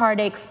from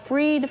heartache,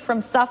 freed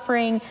from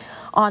suffering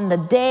on the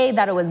day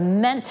that it was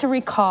meant to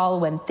recall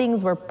when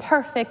things were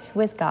perfect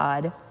with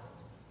God,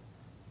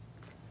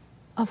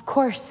 of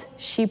course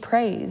she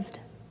praised.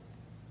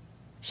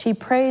 She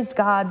praised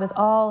God with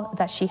all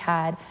that she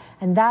had,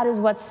 and that is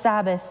what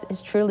Sabbath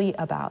is truly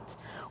about,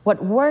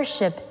 what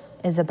worship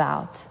is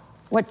about,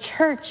 what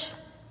church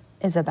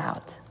is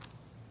about.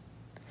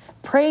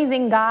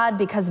 Praising God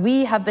because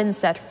we have been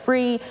set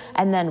free,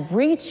 and then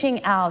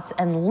reaching out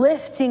and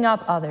lifting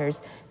up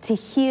others to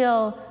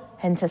heal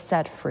and to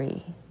set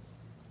free.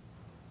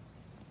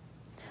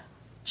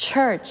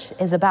 Church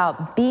is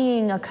about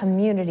being a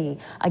community,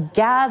 a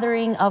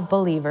gathering of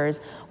believers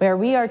where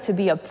we are to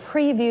be a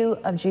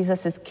preview of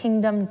Jesus'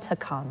 kingdom to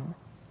come.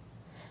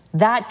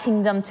 That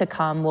kingdom to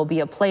come will be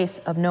a place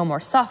of no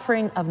more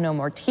suffering, of no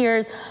more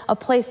tears, a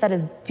place that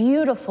is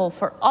beautiful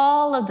for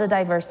all of the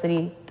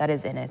diversity that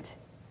is in it.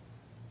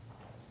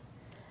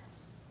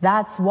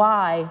 That's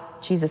why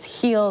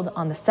Jesus healed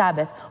on the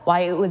Sabbath,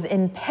 why it was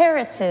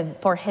imperative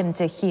for him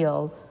to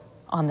heal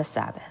on the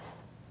Sabbath.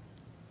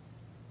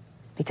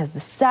 Because the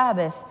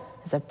Sabbath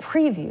is a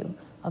preview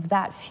of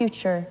that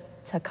future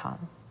to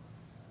come.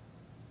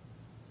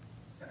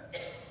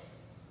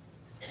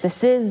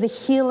 This is the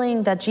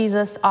healing that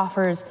Jesus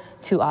offers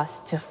to us,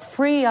 to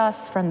free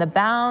us from the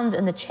bounds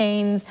and the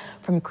chains,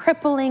 from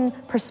crippling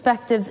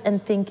perspectives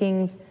and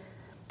thinkings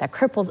that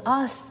cripples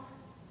us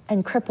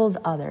and cripples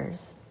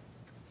others.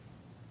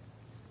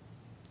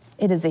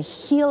 It is a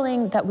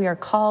healing that we are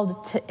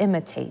called to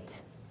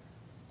imitate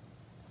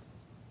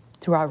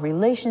through our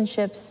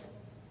relationships,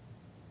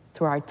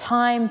 through our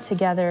time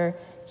together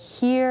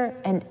here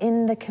and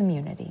in the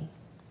community.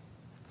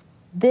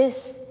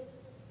 This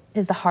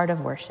is the heart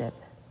of worship.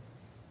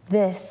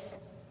 This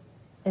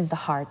is the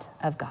heart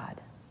of God.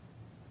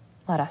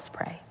 Let us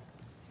pray.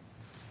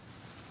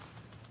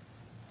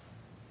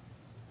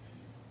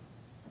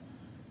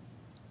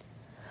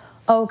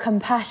 O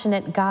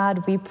compassionate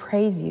God, we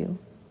praise you,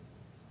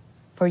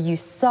 for you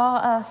saw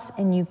us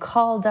and you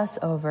called us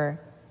over,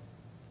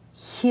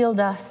 healed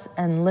us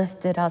and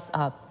lifted us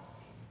up,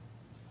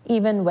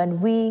 even when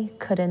we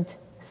couldn't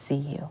see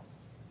you.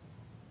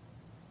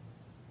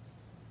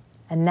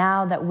 And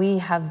now that we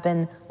have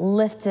been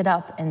lifted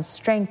up and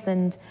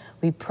strengthened,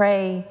 we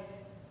pray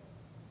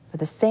for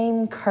the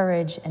same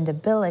courage and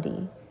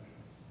ability,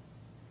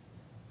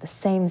 the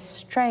same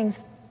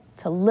strength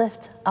to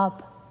lift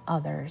up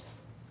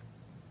others.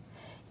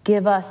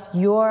 Give us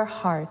your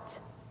heart,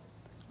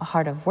 a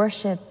heart of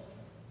worship,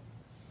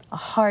 a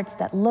heart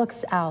that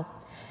looks out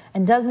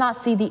and does not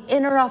see the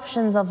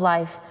interruptions of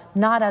life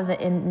not as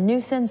a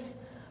nuisance,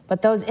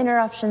 but those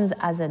interruptions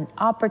as an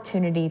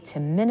opportunity to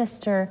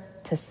minister,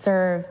 to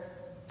serve,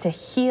 to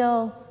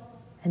heal,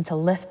 and to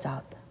lift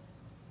up.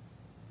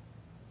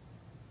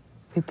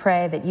 We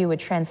pray that you would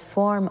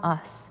transform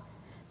us,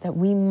 that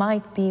we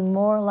might be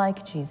more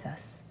like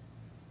Jesus,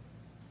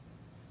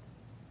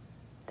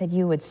 that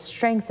you would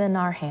strengthen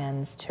our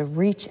hands to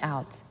reach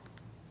out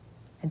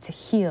and to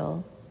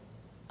heal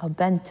a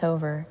bent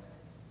over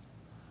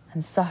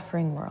and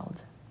suffering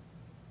world.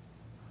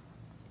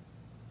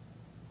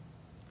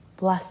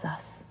 Bless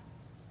us.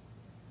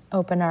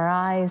 Open our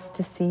eyes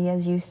to see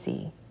as you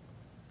see.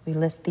 We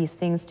lift these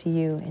things to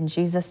you in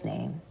Jesus'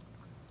 name.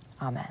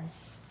 Amen.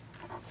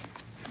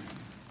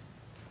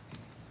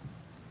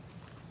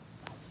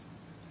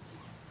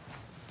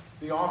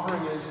 The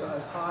offering is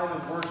a time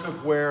of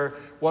worship where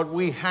what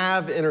we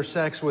have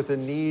intersects with the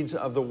needs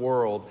of the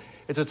world.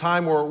 It's a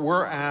time where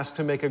we're asked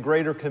to make a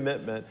greater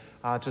commitment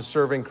to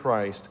serving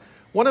Christ.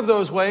 One of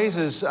those ways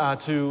is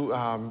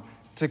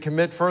to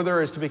commit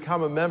further is to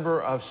become a member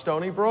of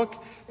Stony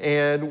Brook,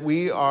 and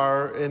we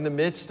are in the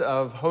midst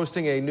of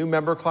hosting a new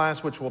member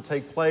class which will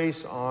take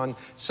place on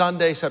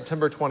Sunday,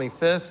 September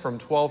 25th from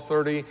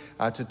 12:30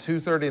 to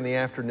 2:30 in the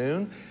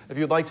afternoon. If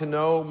you'd like to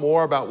know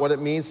more about what it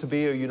means to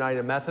be a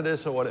United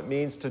Methodist or what it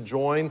means to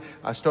join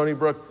Stony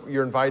Brook,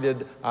 you're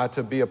invited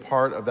to be a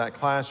part of that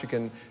class. You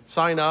can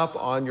sign up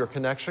on your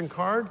connection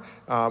card,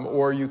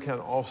 or you can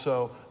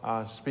also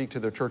speak to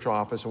the church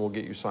office and we'll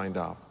get you signed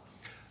up.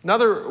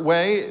 Another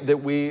way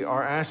that we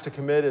are asked to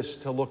commit is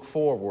to look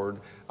forward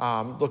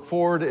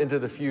into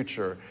the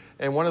future.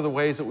 And one of the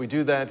ways that we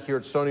do that here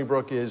at Stony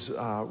Brook is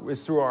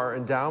through our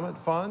endowment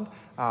fund.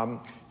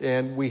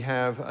 And we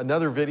have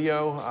another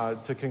video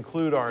to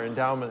conclude our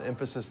endowment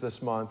emphasis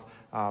this month.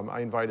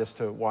 I invite us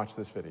to watch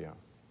this video.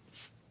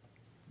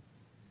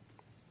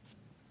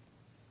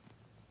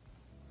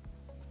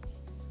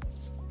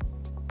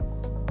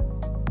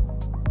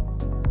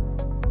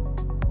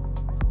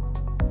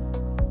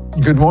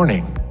 Good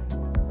morning.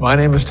 My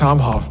name is Tom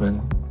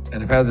Hoffman,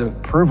 and I've had the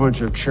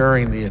privilege of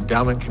chairing the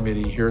Endowment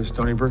Committee here at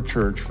Stony Brook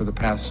Church for the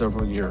past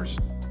several years.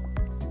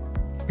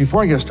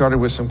 Before I get started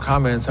with some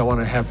comments, I want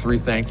to have 3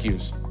 thank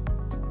yous.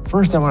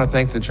 First, I want to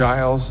thank the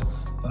Giles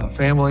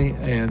family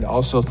and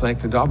also thank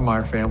the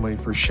Dobmeyer family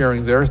for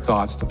sharing their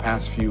thoughts the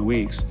past few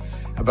weeks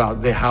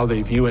about how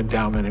they view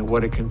endowment and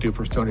what it can do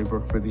for Stony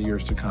Brook for the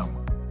years to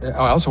come.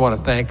 I also want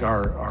to thank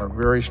our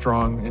very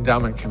strong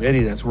endowment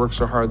committee that's worked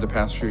so hard the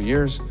past few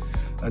years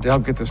to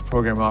help get this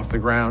program off the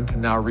ground and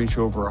now reach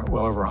well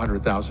over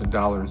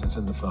 $100,000 that's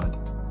in the fund.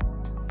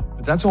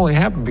 But that's only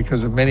happened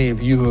because of many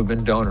of you who have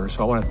been donors.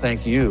 So I want to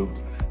thank you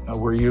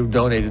where you've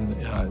donated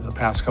in the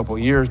past couple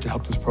of years to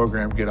help this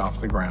program get off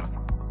the ground.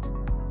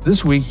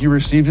 This week you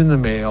received in the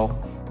mail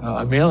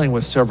a mailing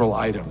with several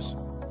items.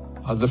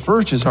 The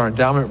first is our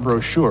endowment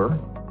brochure.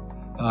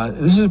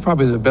 This is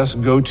probably the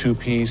best go-to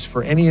piece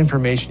for any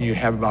information you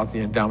have about the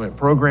endowment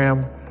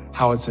program,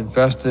 how it's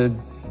invested,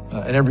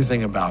 and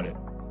everything about it.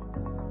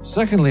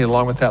 Secondly,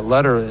 along with that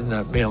letter in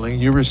that mailing,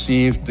 you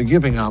received the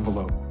giving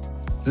envelope.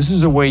 This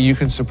is a way you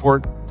can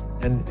support,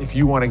 and if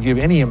you want to give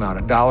any amount,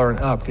 $1 and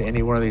up to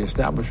any one of the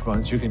established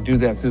funds, you can do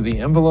that through the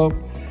envelope.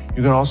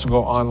 You can also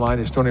go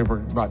online at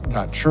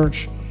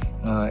stonybrook.church,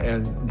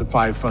 and the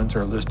 5 funds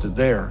are listed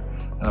there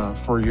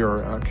for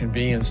your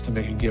convenience to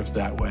make a gift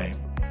that way.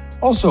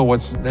 Also,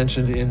 what's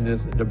mentioned in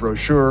the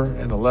brochure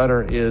and the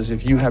letter is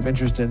if you have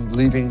interest in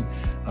leaving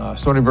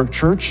Stony Brook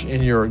Church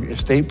in your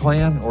estate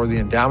plan or the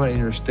endowment in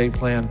your estate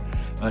plan,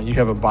 you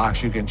have a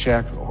box you can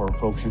check or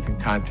folks you can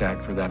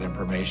contact for that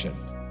information.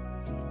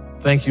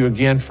 Thank you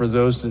again for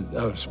those that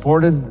have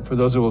supported, for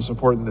those that will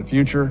support in the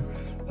future.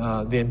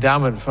 The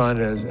endowment fund,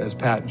 as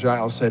Pat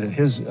Giles said in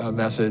his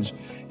message,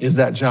 is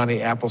that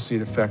Johnny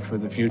Appleseed effect for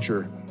the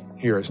future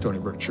here at Stony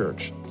Brook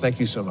Church. Thank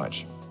you so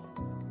much.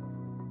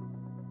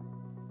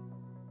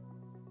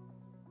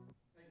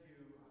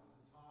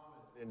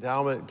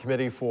 Endowment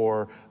Committee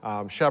for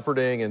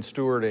shepherding and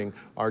stewarding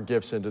our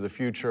gifts into the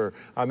future.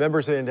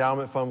 Members of the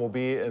Endowment Fund will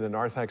be in the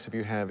narthex if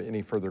you have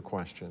any further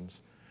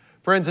questions.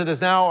 Friends, it is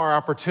now our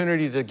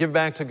opportunity to give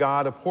back to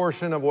God a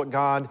portion of what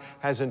God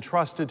has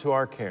entrusted to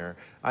our care.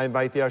 I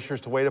invite the ushers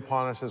to wait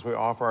upon us as we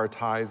offer our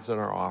tithes and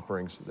our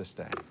offerings this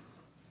day.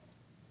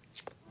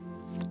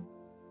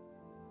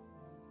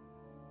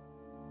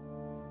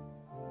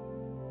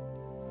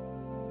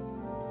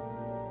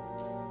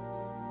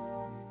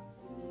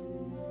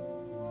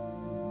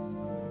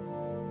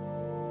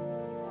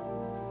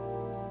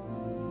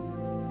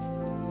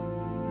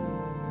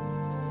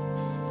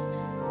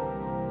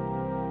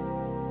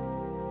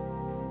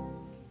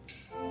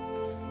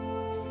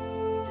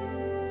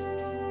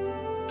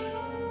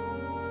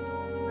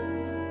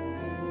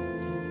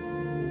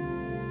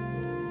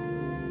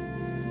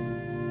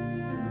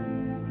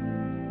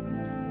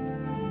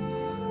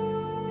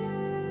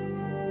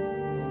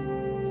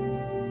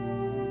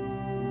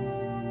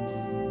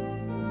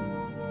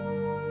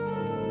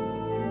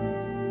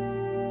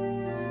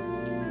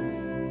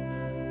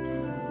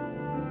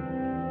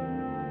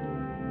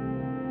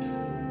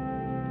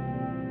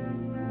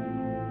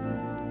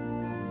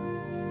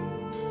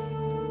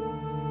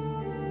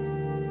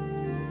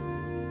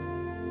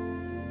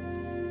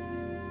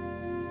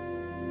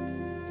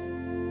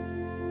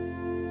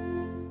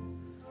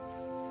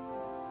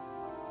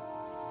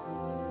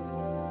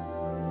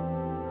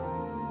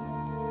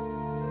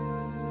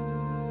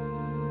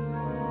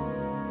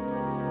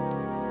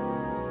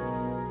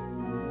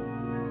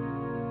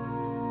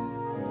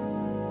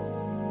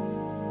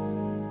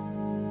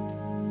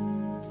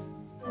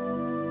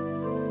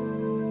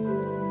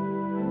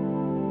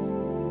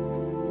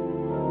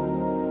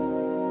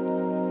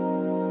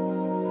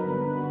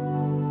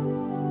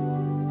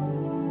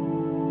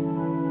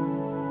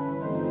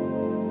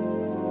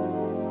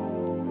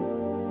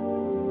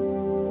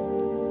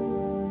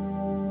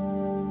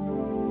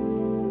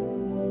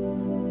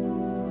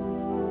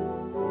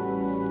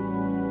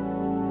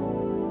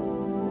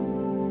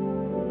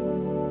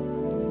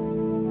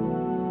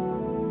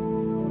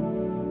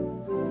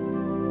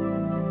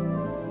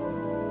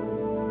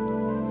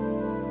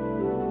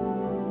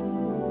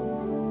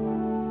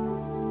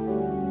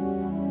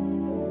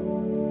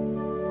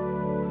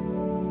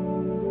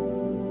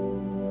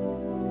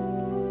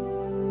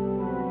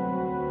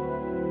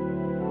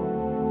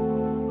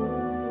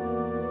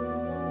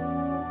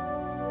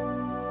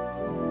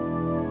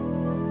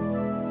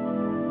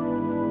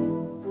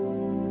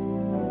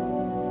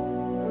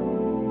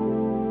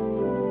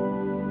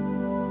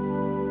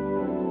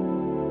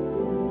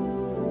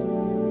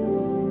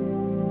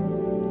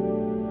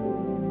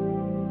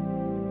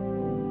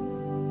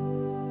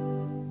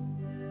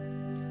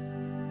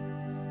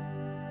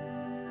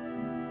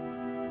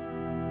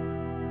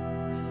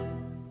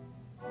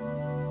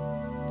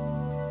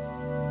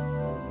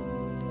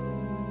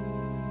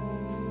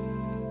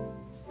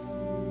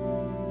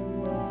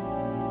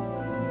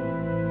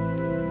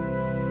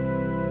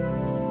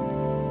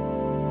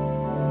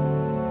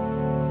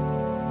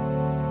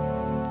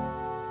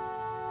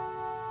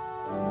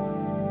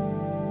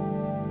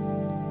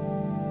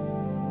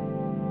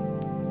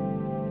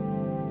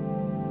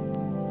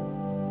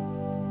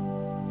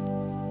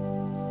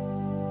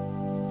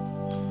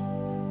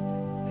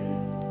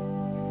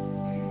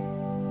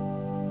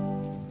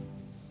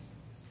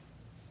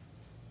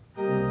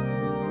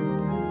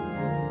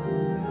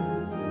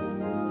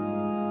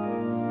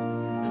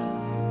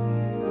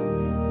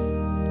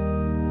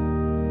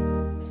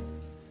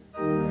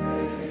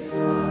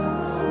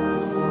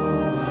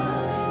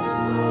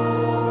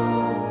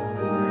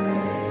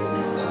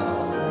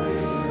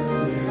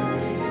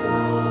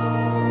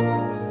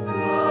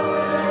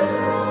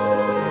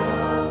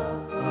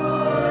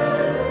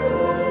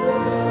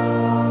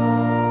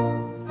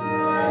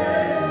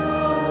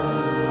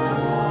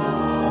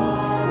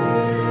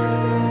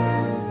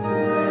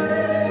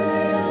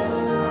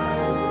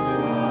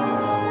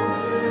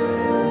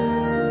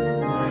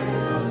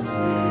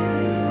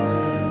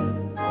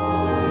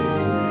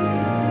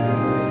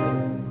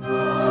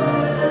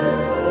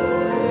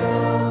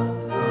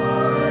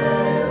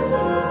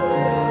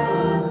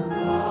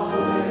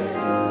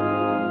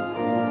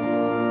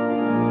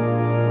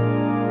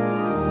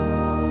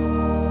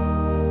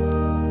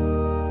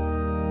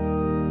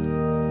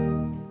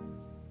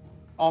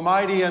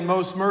 Almighty and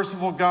most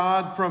merciful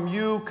God, from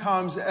you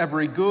comes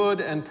every good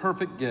and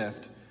perfect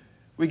gift.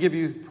 We give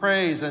you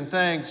praise and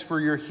thanks for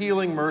your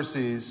healing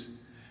mercies.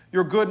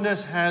 Your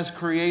goodness has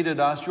created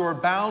us. Your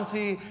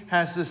bounty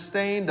has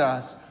sustained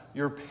us.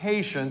 Your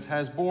patience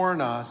has borne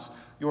us.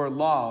 Your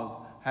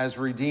love has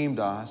redeemed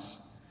us.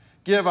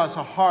 Give us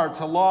a heart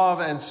to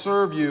love and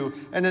serve you,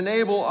 and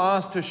enable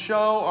us to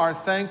show our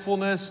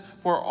thankfulness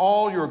for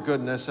all your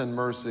goodness and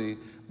mercy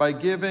by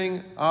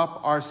giving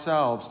up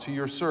ourselves to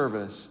your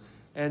service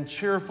and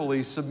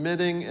cheerfully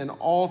submitting in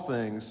all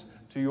things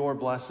to your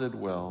blessed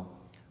will.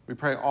 We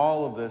pray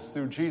all of this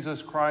through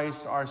Jesus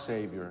Christ, our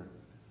Savior.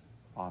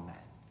 Amen.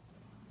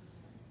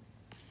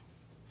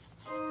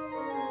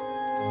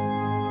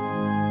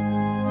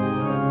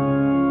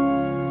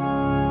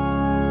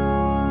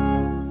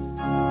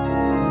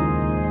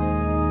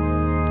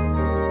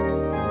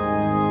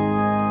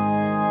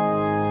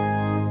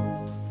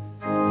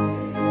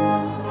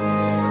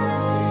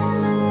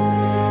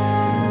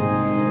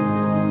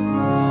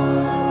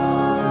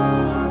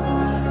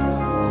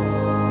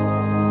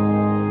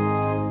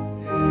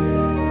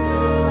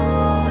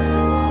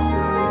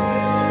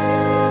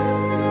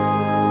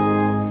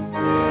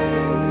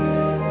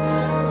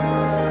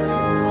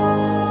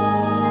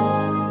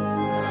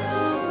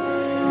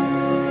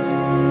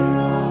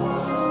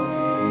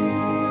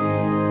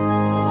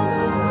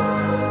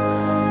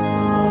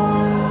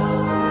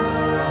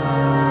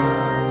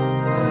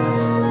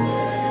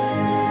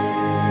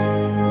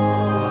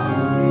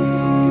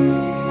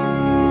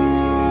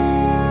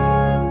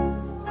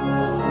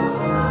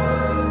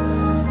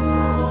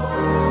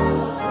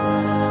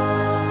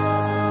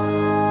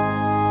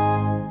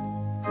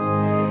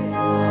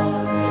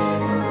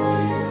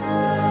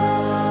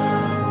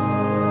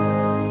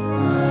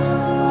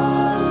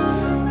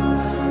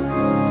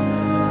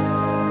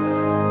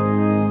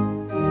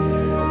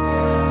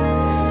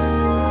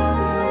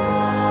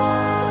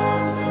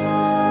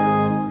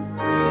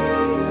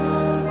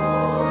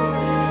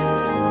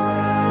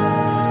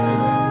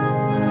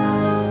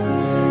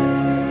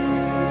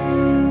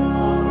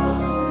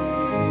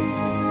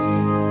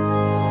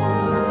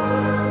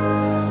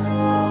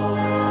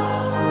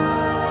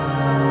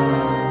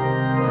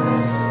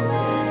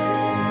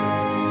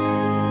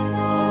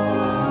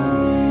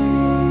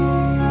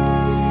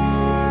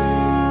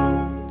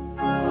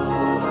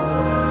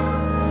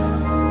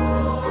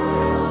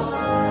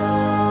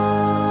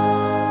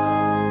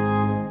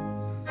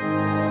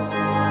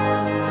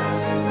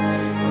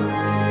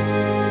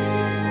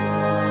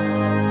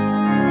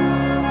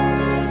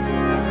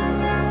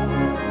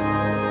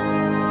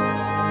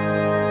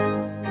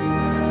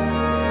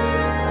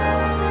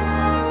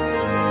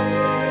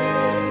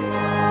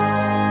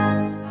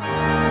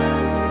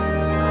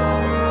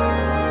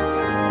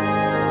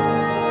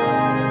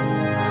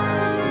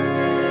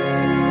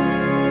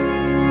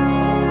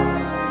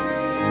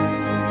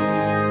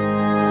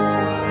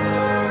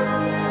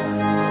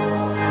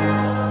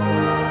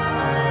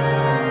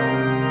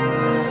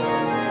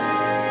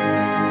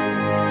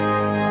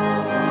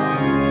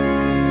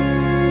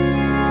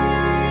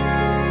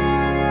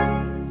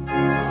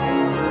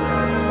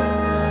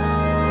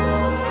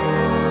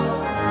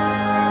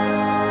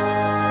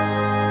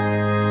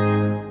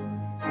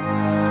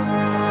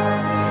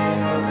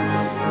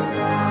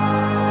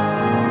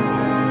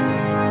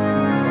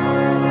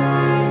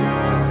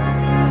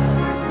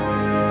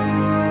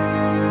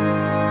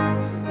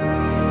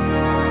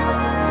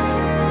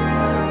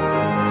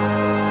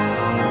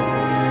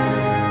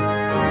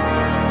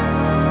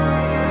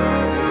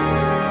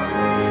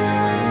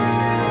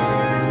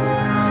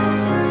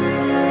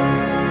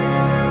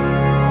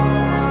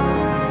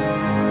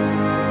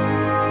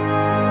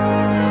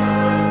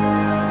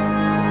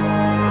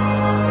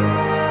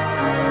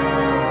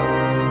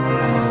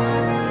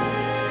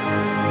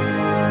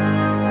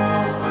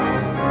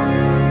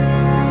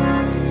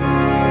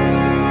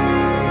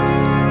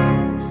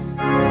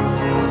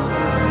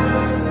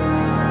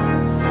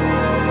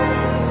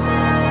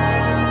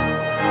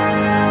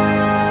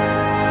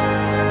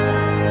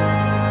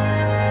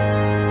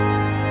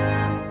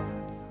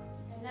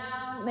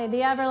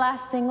 the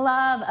everlasting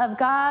love of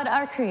God,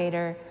 our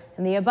Creator,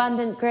 and the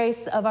abundant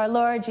grace of our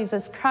Lord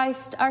Jesus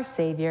Christ, our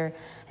Savior,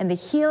 and the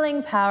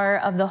healing power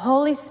of the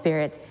Holy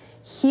Spirit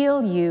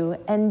heal you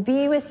and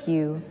be with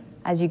you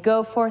as you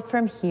go forth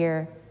from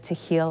here to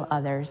heal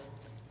others.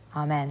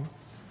 Amen.